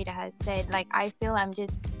that Farida has said, like, I feel I'm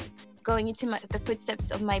just going into the footsteps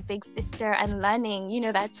of my big sister and learning,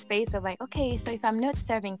 that space of like, okay, so if I'm not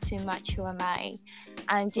serving too much, who am I?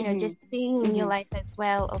 And, just seeing in your life as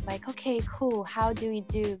well of like, okay, cool, how do we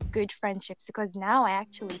do good friendships? Because now I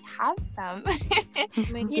actually have them,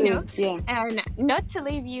 and not to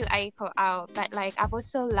leave you, Aiko, out, but like, I've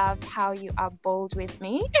also loved how you are bold with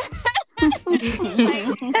me. Like, if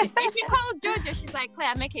you call Jojo, she's like,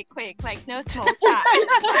 Claire, make it quick, like no small chat.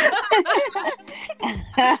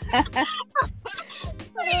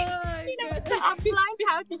 So I've learned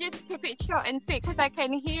how to just keep it short and sweet, because I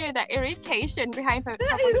can hear the irritation behind her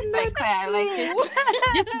comments, like Claire, like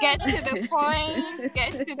just get to the point.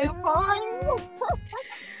 Oh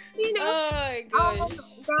my gosh.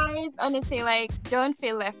 Guys, guys, honestly, like, don't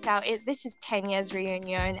feel left out. This is 10 years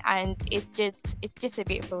reunion, and it's just a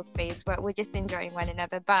beautiful space where we're just enjoying one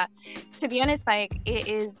another. But to be honest, like,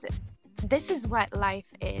 this is what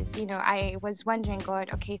life is. You know, I was wondering, God,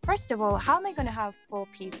 okay, first of all, how am I going to have 4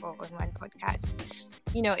 people on one podcast?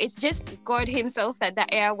 You know, it's just God himself that the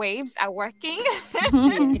airwaves are working.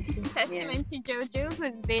 Testament to Jojo,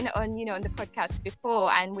 who's been on, you know, on the podcast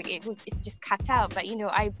before, and it's just cut out. But, you know,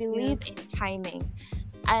 I believe in timing.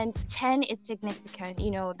 And 10 is significant.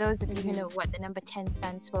 You know, those of you who know what the number 10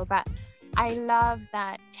 stands for. But I love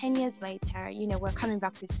that 10 years later, you know, we're coming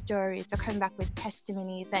back with stories, we're coming back with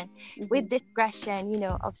testimonies, and with digression, you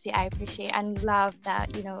know, obviously I appreciate and love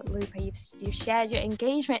that, you know, Lupa, you've shared your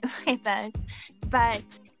engagement with us. But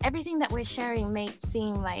everything that we're sharing may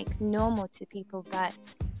seem like normal to people, but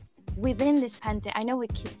within this pandemic, I know we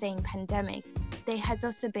keep saying pandemic, there has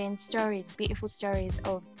also been stories, beautiful stories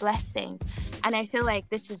of blessing. And I feel like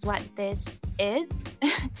this is what this is.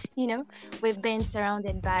 You know, we've been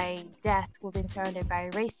surrounded by death, we've been surrounded by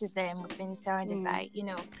racism, we've been surrounded by, you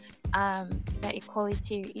know, the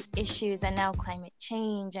equality issues, and now climate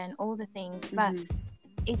change and all the things. But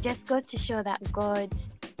it just goes to show that God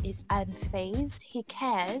is unfazed. He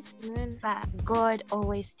cares, but God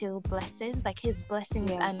always still blesses. Like, his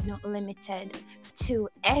blessings are not limited to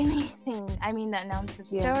anything. I mean, the amount of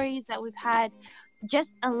stories that we've had just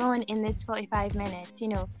alone in this 45 minutes, you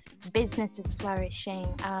know, businesses flourishing,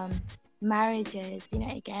 marriages, you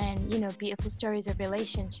know, again, you know, beautiful stories of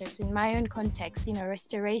relationships in my own context, you know,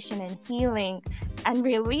 restoration and healing and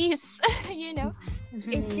release. You know,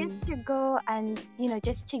 it's just to go and, you know,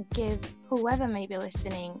 just to give whoever may be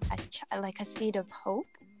listening like a seed of hope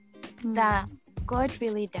that God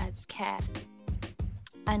really does care,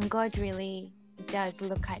 and God really does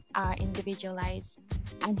look at our individual lives,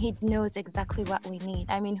 and he knows exactly what we need.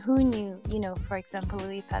 I mean, who knew, you know, for example,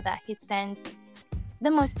 Lipa, that he sent the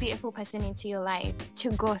most beautiful person into your life to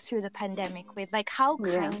go through the pandemic with? Like, how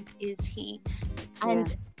kind is he?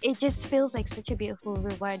 And it just feels like such a beautiful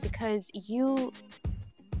reward, because you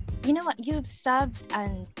know what, you've served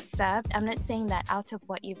and served. I'm not saying that out of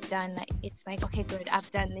what you've done, like, it's like, okay, good, I've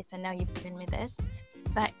done this and now you've given me this.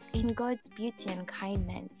 But in God's beauty and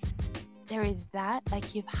kindness, there is that,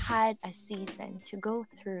 like, you've had a season to go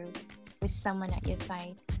through with someone at your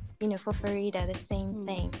side. You know, for Farida, the same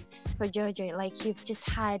thing. For Jojo, like, you've just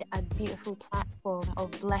had a beautiful platform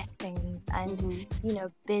of blessings and, you know,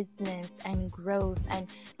 business and growth, and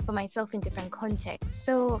for myself in different contexts.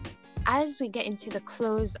 So as we get into the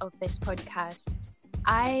close of this podcast,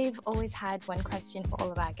 I've always had one question for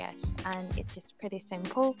all of our guests, and it's just pretty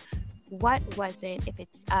simple. What was it? If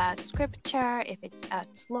it's a scripture, if it's a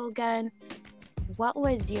slogan, what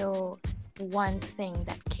was your one thing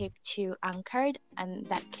that kept you anchored and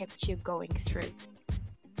that kept you going through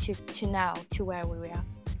to now, to where we are?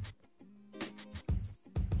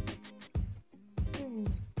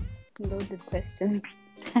 Loaded question.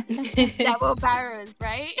 Double barrels,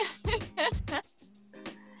 right?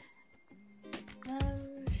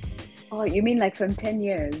 Oh, you mean like from 10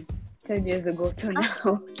 years ago to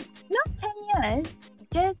now? Not 10 years,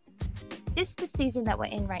 just the season that we're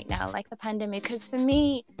in right now, like the pandemic. Because for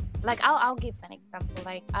me, like, I'll give an example.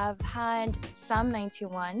 Like, I've had Psalm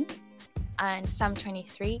 91 and Psalm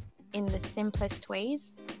 23 in the simplest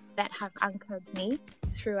ways that have anchored me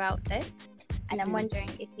throughout this. And I'm wondering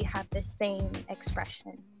if you have the same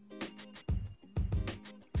expression.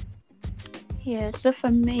 Yeah, so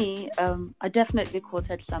for me, I definitely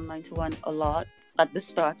quoted Psalm 91 a lot at the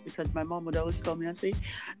start, because my mom would always call me and say,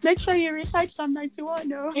 make sure you recite Psalm 91,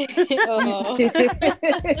 no? So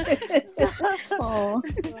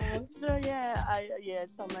yeah,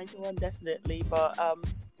 Psalm 91 definitely. But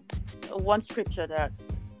one scripture that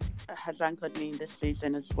has anchored me in this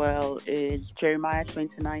season as well is Jeremiah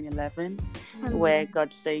 29:11, where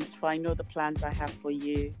God says, for I know the plans I have for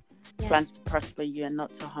you, plans to prosper you and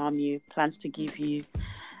not to harm you, plans to give you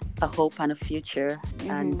a hope and a future.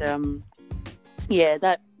 And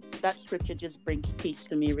that scripture just brings peace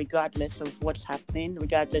to me, regardless of what's happening,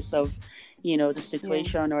 regardless of, you know, the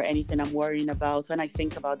situation or anything I'm worrying about. When I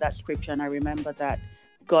think about that scripture and I remember that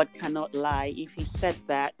God cannot lie, if he said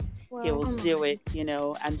that, he will do it, you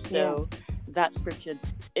know. And so that scripture,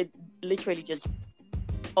 it literally just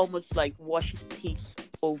almost like washes peace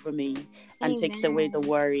over me and takes away the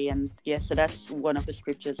worry. And so that's one of the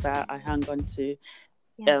scriptures that I hang on to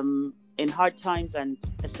in hard times, and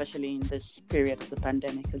especially in this period of the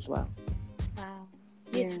pandemic as well. Wow,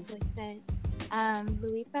 beautifully said.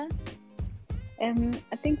 Luipa?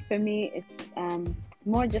 I think for me it's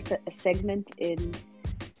more just a segment in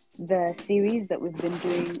the series that we've been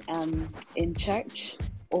doing in church.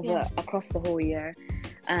 over across the whole year,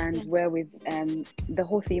 and where we've the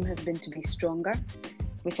whole theme has been to be stronger,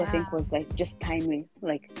 which I think was like just timely,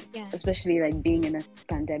 like especially like being in a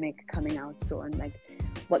pandemic coming out. So, and like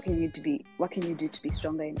what can you do to be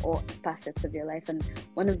stronger in all facets of your life? And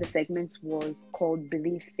one of the segments was called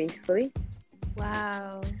Believe Faithfully.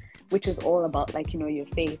 Wow. Which was all about like, you know, your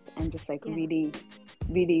faith and just like really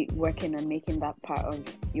working on making that part of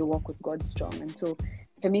your walk with God strong. And so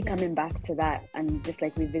for me, coming back to that and just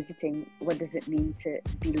like revisiting what does it mean to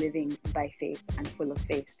be living by faith and full of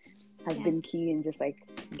faith has been key in just like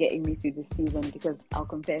getting me through this season, because I'll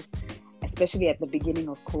confess, especially at the beginning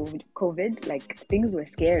of COVID, like things were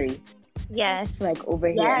scary. Yes. Like over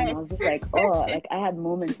here, and I was just like, oh, like I had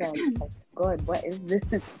moments where I was just like, God, what is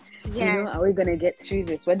this? You know, are we gonna get through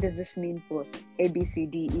this? What does this mean for A, B, C,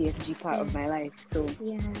 D, E, F, G part of my life? So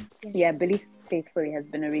Believe Faithfully has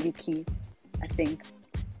been a really key, I think,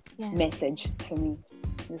 message for me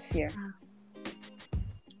this year.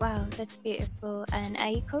 Wow, that's beautiful. And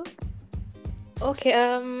Aiko? Okay,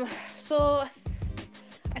 so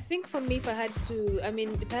I think for me, if I had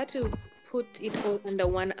to put it all under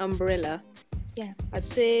one umbrella, I'd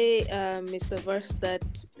say it's the verse that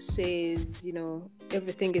says, you know,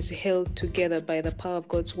 everything is held together by the power of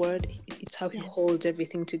God's word. It's how he holds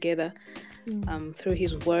everything together through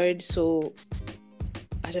his word. So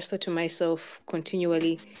I just thought to myself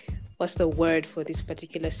continually, what's the word for this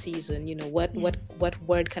particular season? You know, what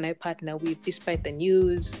word can I partner with despite the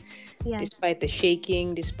news, despite the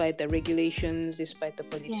shaking, despite the regulations, despite the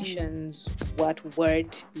politicians? What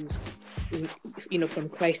word is, you know, from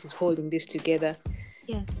Christ is holding this together?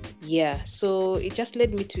 So it just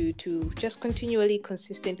led me to just continually,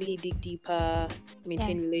 consistently dig deeper,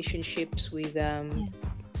 maintain relationships with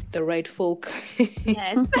the right folk.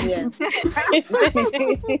 Yes. Haven't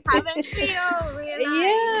we all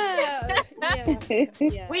realized?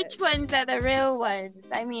 Which ones are the real ones?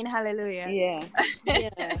 I mean, hallelujah.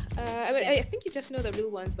 I think you just know the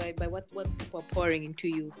real ones by what people are pouring into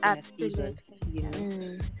you in that season, you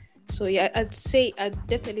know. So I'd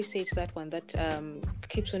definitely say it's that one that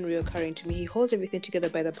keeps on reoccurring to me. He holds everything together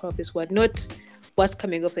by the power of this word, not what's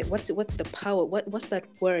coming up. Like what's the power? What's that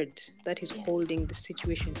word that is holding the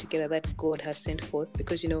situation together that God has sent forth?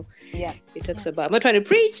 Because, you know, it talks about. I'm not trying to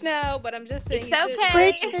preach now, but I'm just saying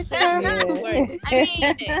it's okay. Word.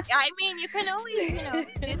 I mean, you can always, you know,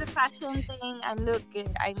 do the fashion thing and look good.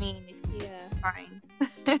 I mean, it's fine.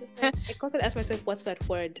 I constantly ask myself, what's that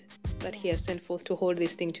word that he has sent forth to hold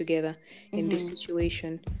this thing together in this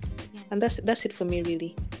situation? And that's it for me,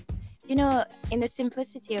 really. You know, in the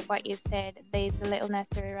simplicity of what you've said, there's a little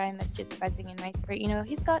nursery rhyme that's just buzzing in my spirit. You know,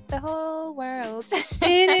 he's got the whole world.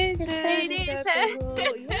 He's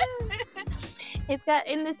got,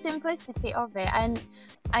 in the simplicity of it. And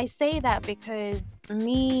I say that because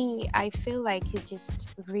I feel like he's just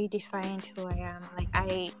redefined who I am. Like,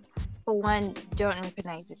 I, for one, don't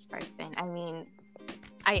recognize this person. I mean,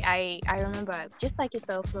 I remember, just like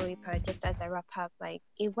yourself, Luipa, just as I wrap up, like,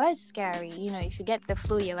 it was scary. You know, if you get the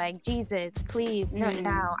flu, you're like, Jesus, please, not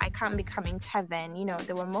now. I can't be coming to heaven. You know,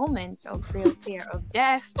 there were moments of real fear of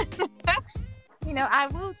death. You know, I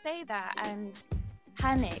will say that, and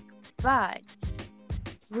panic. But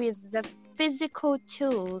with the physical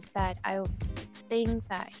tools that I think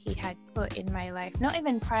that he had put in my life, not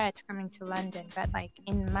even prior to coming to London, but like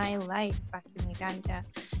in my life back in Uganda,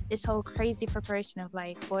 this whole crazy preparation of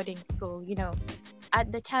like boarding school, you know,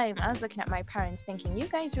 at the time I was looking at my parents thinking, you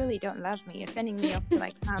guys really don't love me, you're sending me off to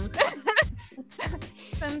like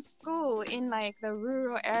some school in like the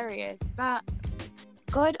rural areas. But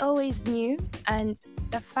God always knew, and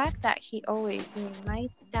the fact that he always knew, my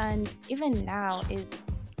stand even now is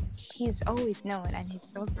he's always known and he's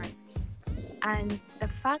sovereign. And the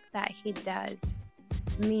fact that he does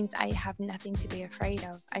means I have nothing to be afraid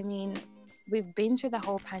of. I mean, we've been through the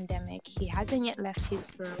whole pandemic. He hasn't yet left his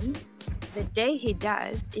throne. The day he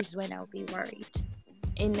does is when I'll be worried.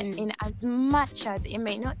 In as much as it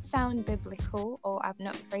may not sound biblical, or I've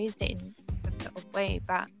not phrased it in a sort of way,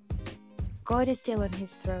 but God is still on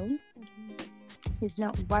his throne. He's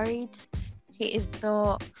not worried. He is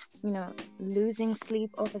not, you know, losing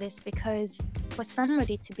sleep over this, because for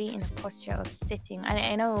somebody to be in a posture of sitting, and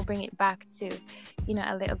I know we'll bring it back to, you know,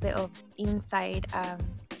 a little bit of inside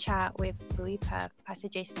chat with Luipa, Pastor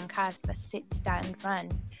Jason Kaz, the sit, stand,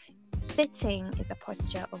 run. Sitting is a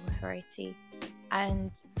posture of authority.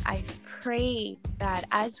 And I pray that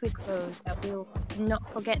as we close, that we'll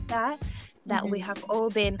not forget that we have all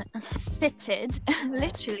been seated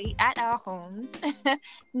literally at our homes,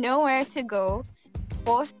 nowhere to go,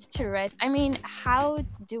 forced to rest. I mean, how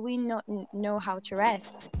do we not know how to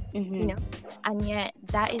rest? You know, and yet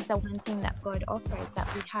that is the one thing that God offers,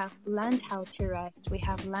 that we have learned how to rest, we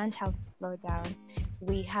have learned how to slow down,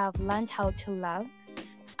 we have learned how to love,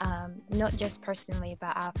 not just personally,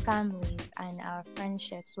 but our families and our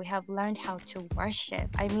friendships. We have learned how to worship.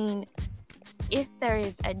 I mean, if there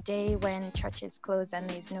is a day when church is closed and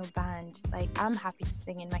there's no band, like, I'm happy to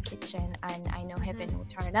sing in my kitchen and I know heaven will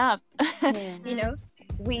turn up. You know,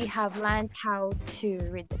 we have learned how to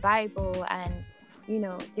read the Bible and, you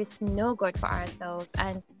know, just know God for ourselves.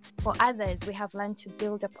 And for others, we have learned to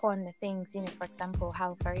build upon the things, you know, for example,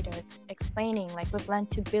 how Farida is explaining, like, we've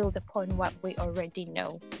learned to build upon what we already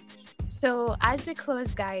know. So as we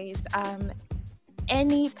close, guys,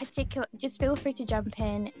 any particular, just feel free to jump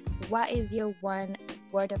in. What is your one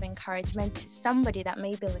word of encouragement to somebody that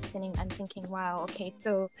may be listening and thinking, wow, okay,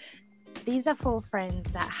 so these are 4 friends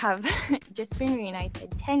that have just been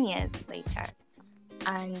reunited 10 years later,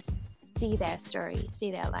 and see their story,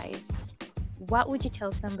 see their lives. What would you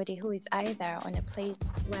tell somebody who is either on a place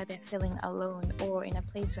where they're feeling alone or in a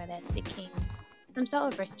place where they're seeking some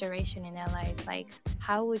sort of restoration in their lives? Like,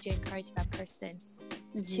 how would you encourage that person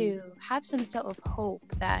to have some sort of hope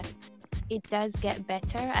that it does get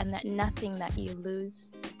better and that nothing that you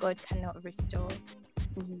lose, God cannot restore?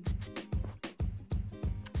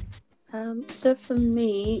 So for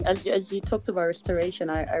me, as you talked about restoration,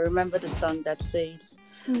 I remember the song that says,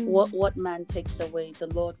 what man takes away, the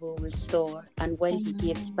Lord will restore. And when he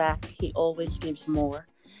gives back, he always gives more.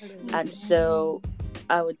 And so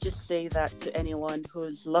I would just say that to anyone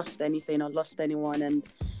who's lost anything or lost anyone and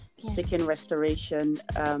seeking restoration,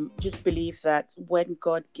 just believe that when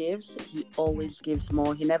God gives, he always gives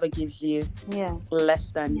more. He never gives you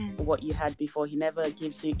less than what you had before. He never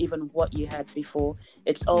gives you even what you had before.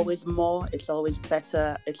 It's always more, it's always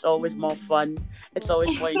better, it's always more fun, it's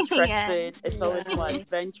always more interesting, it's always more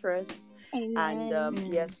adventurous. And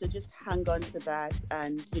so just hang on to that,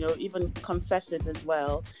 and, you know, even confess it as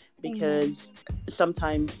well, because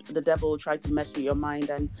sometimes the devil will try to mess with your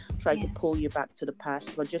mind and try to pull you back to the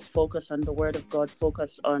past. But just focus on the word of God,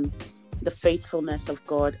 focus on the faithfulness of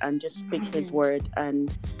God, and just speak his word.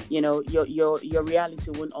 And, you know, your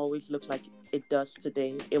reality won't always look like it does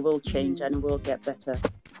today. It will change and it will get better.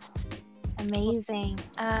 Amazing.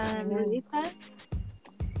 Lisa?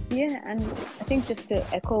 Yeah, and I think just to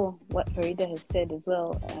echo what Farida has said as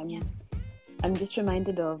well, I'm just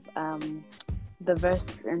reminded of the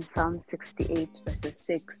verse in Psalm 68 verses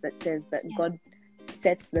 6 that says that God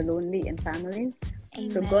sets the lonely in families.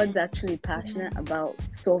 So God's actually passionate about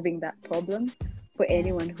solving that problem for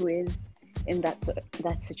anyone who is in that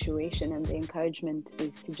situation. And the encouragement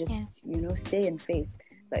is to just, you know, stay in faith.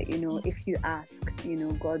 That, you know, if you ask, you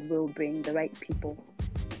know, God will bring the right people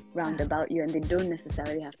round about you, and they don't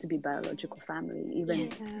necessarily have to be biological family.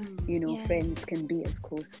 Even you know, friends can be as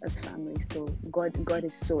close as family. So God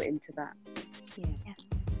is so into that.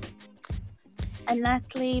 And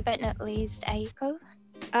lastly but not least, Aiko?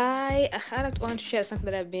 I want to share something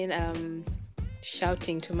that I've been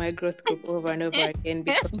shouting to my growth group over and over again,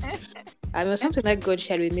 because it was something that God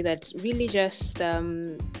shared with me that really just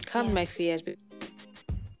calmed my fears.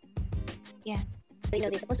 You know,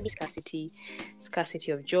 there's supposed to be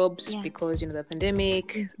scarcity of jobs because, you know, the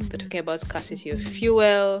pandemic. They're talking about scarcity of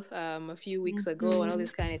fuel a few weeks ago and all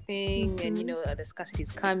this kind of thing. And, you know, the scarcity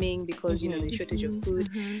is coming because, you know, the shortage of food.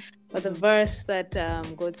 But the verse that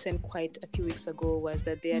God sent quite a few weeks ago was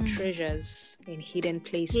that there are treasures in hidden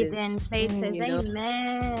places. You know?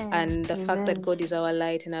 Amen. And the fact that God is our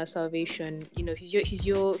light and our salvation, you know, he's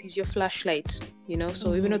your flashlight, you know.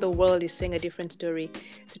 So even though the world is saying a different story,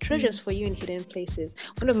 the treasures for you in hidden places.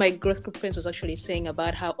 One of my growth group friends was actually saying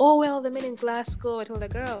about how, the men in Glasgow. I told a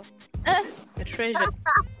girl, the treasure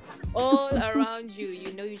all around you,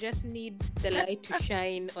 you know, you just need the light to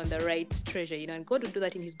shine on the right treasure, you know, and God will do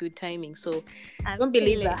that in his good timing. So don't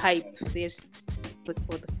believe the hype. There's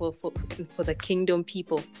for the kingdom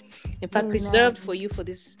people, in fact, reserved for you for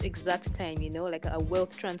this exact time, you know, like a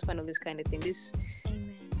wealth transfer and all this kind of thing. This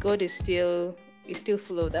God is still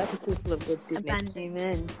full of that. He's still full of God's goodness.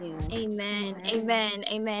 Amen.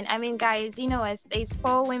 Amen. I mean, guys, you know, as there's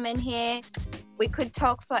 4 women here, we could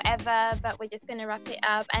talk forever, but we're just going to wrap it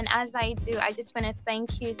up. And as I do, I just want to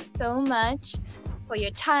thank you so much for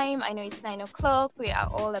your time. I know it's 9 o'clock. We are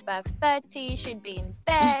all above 30, should be in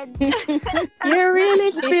bed. You're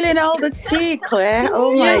really spilling all the tea, Claire.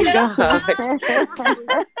 Oh my God.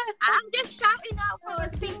 I'm just shouting out for the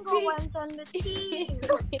single ones on the team.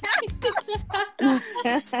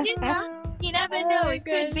 You know? You never know. We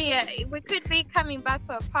could be coming back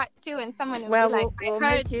for part 2, and someone will Well, be like, we'll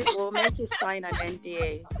make you sign an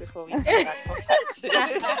NDA before we come back for part 2.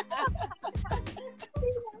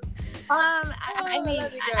 I mean,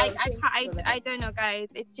 love you girls. Thanks for that. I don't know, guys.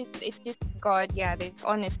 It's just God. Yeah, there's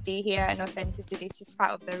honesty here and authenticity. It's just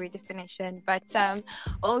part of the redefinition. But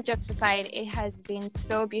all jokes aside, it has been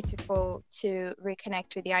so beautiful to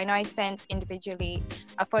reconnect with you. I know I sent individually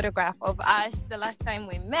a photograph of us the last time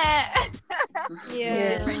we met.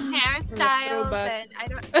 Yeah. Different hairstyles, Throwback. and I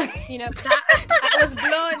don't, that. I was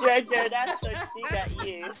blonde. Jojo, that's a dig at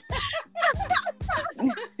you.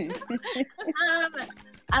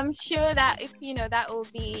 I'm sure that if that will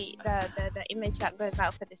be the image that goes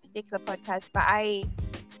out for this particular podcast. But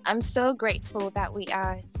I'm so grateful that we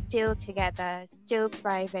are still together, still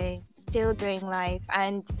thriving, still doing life,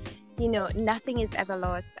 and nothing is ever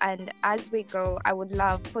lost. And as we go, I would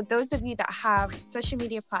love for those of you that have social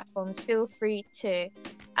media platforms, feel free to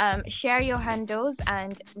share your handles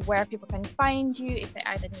and where people can find you if they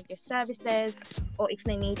either need your services or if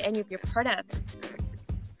they need any of your products.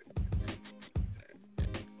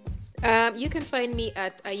 You can find me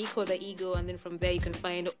at Aiko the Ego, and then from there you can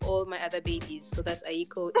find all my other babies. So that's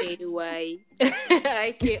Aiko, AYIKO,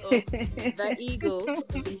 the Ego.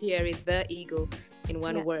 So you hear it, the Ego, in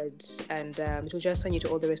one word, and it will just send you to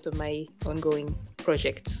all the rest of my ongoing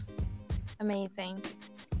projects. Amazing.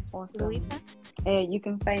 Awesome. Louisa? You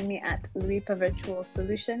can find me at Luipa Virtual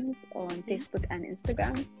Solutions on Facebook and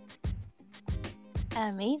Instagram.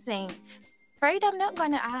 Amazing. Afraid I'm not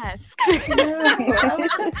going to ask. I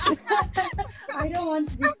don't want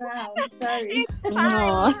to be found. Sorry.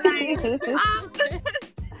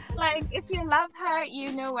 Like, if you love her,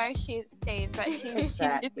 you know where she stays, but she's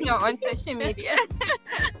Exactly. just not on social media.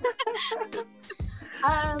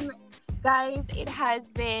 Guys, it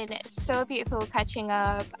has been so beautiful catching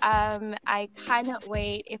up. I cannot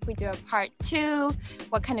wait if we do a part 2.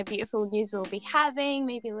 What kind of beautiful news we'll be having?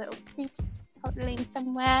 Maybe a little cute toddling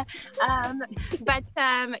somewhere. But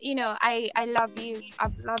I love you.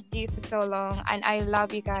 I've loved you for so long, and I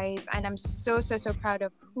love you guys, and I'm so proud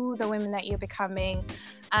of who the women that you're becoming.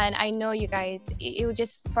 And I know you guys, it will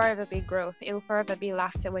just forever be growth. It will forever be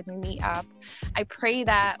laughter when we meet up. I pray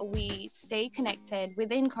that we stay connected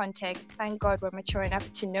within context. Thank God we're mature enough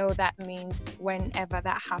to know that means whenever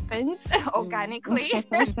that happens organically.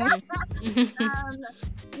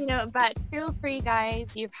 But feel free,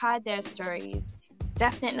 guys. You've heard their stories.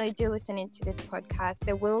 Definitely do listen into this podcast.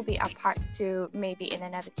 There will be a part 2 maybe in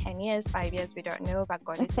another 10 years, 5 years, we don't know, but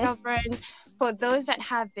God is sovereign. For those that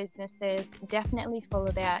have businesses, definitely follow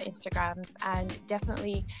their Instagrams and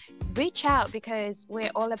definitely reach out, because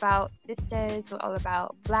we're all about sisters, we're all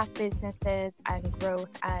about Black businesses and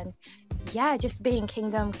growth, and just being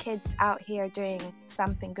kingdom kids out here doing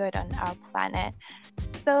something good on our planet.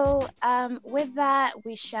 So with that,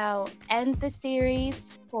 we shall end the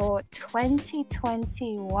series for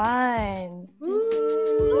 2021.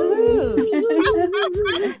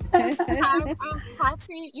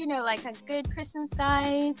 Happy, like a good Christmas,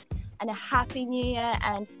 guys, and a happy new year.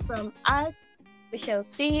 And from us, we shall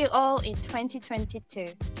see you all in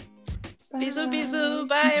 2022. Bisous, bisous.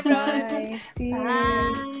 Bye, everyone. Bye. See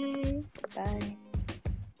you. Bye. Bye.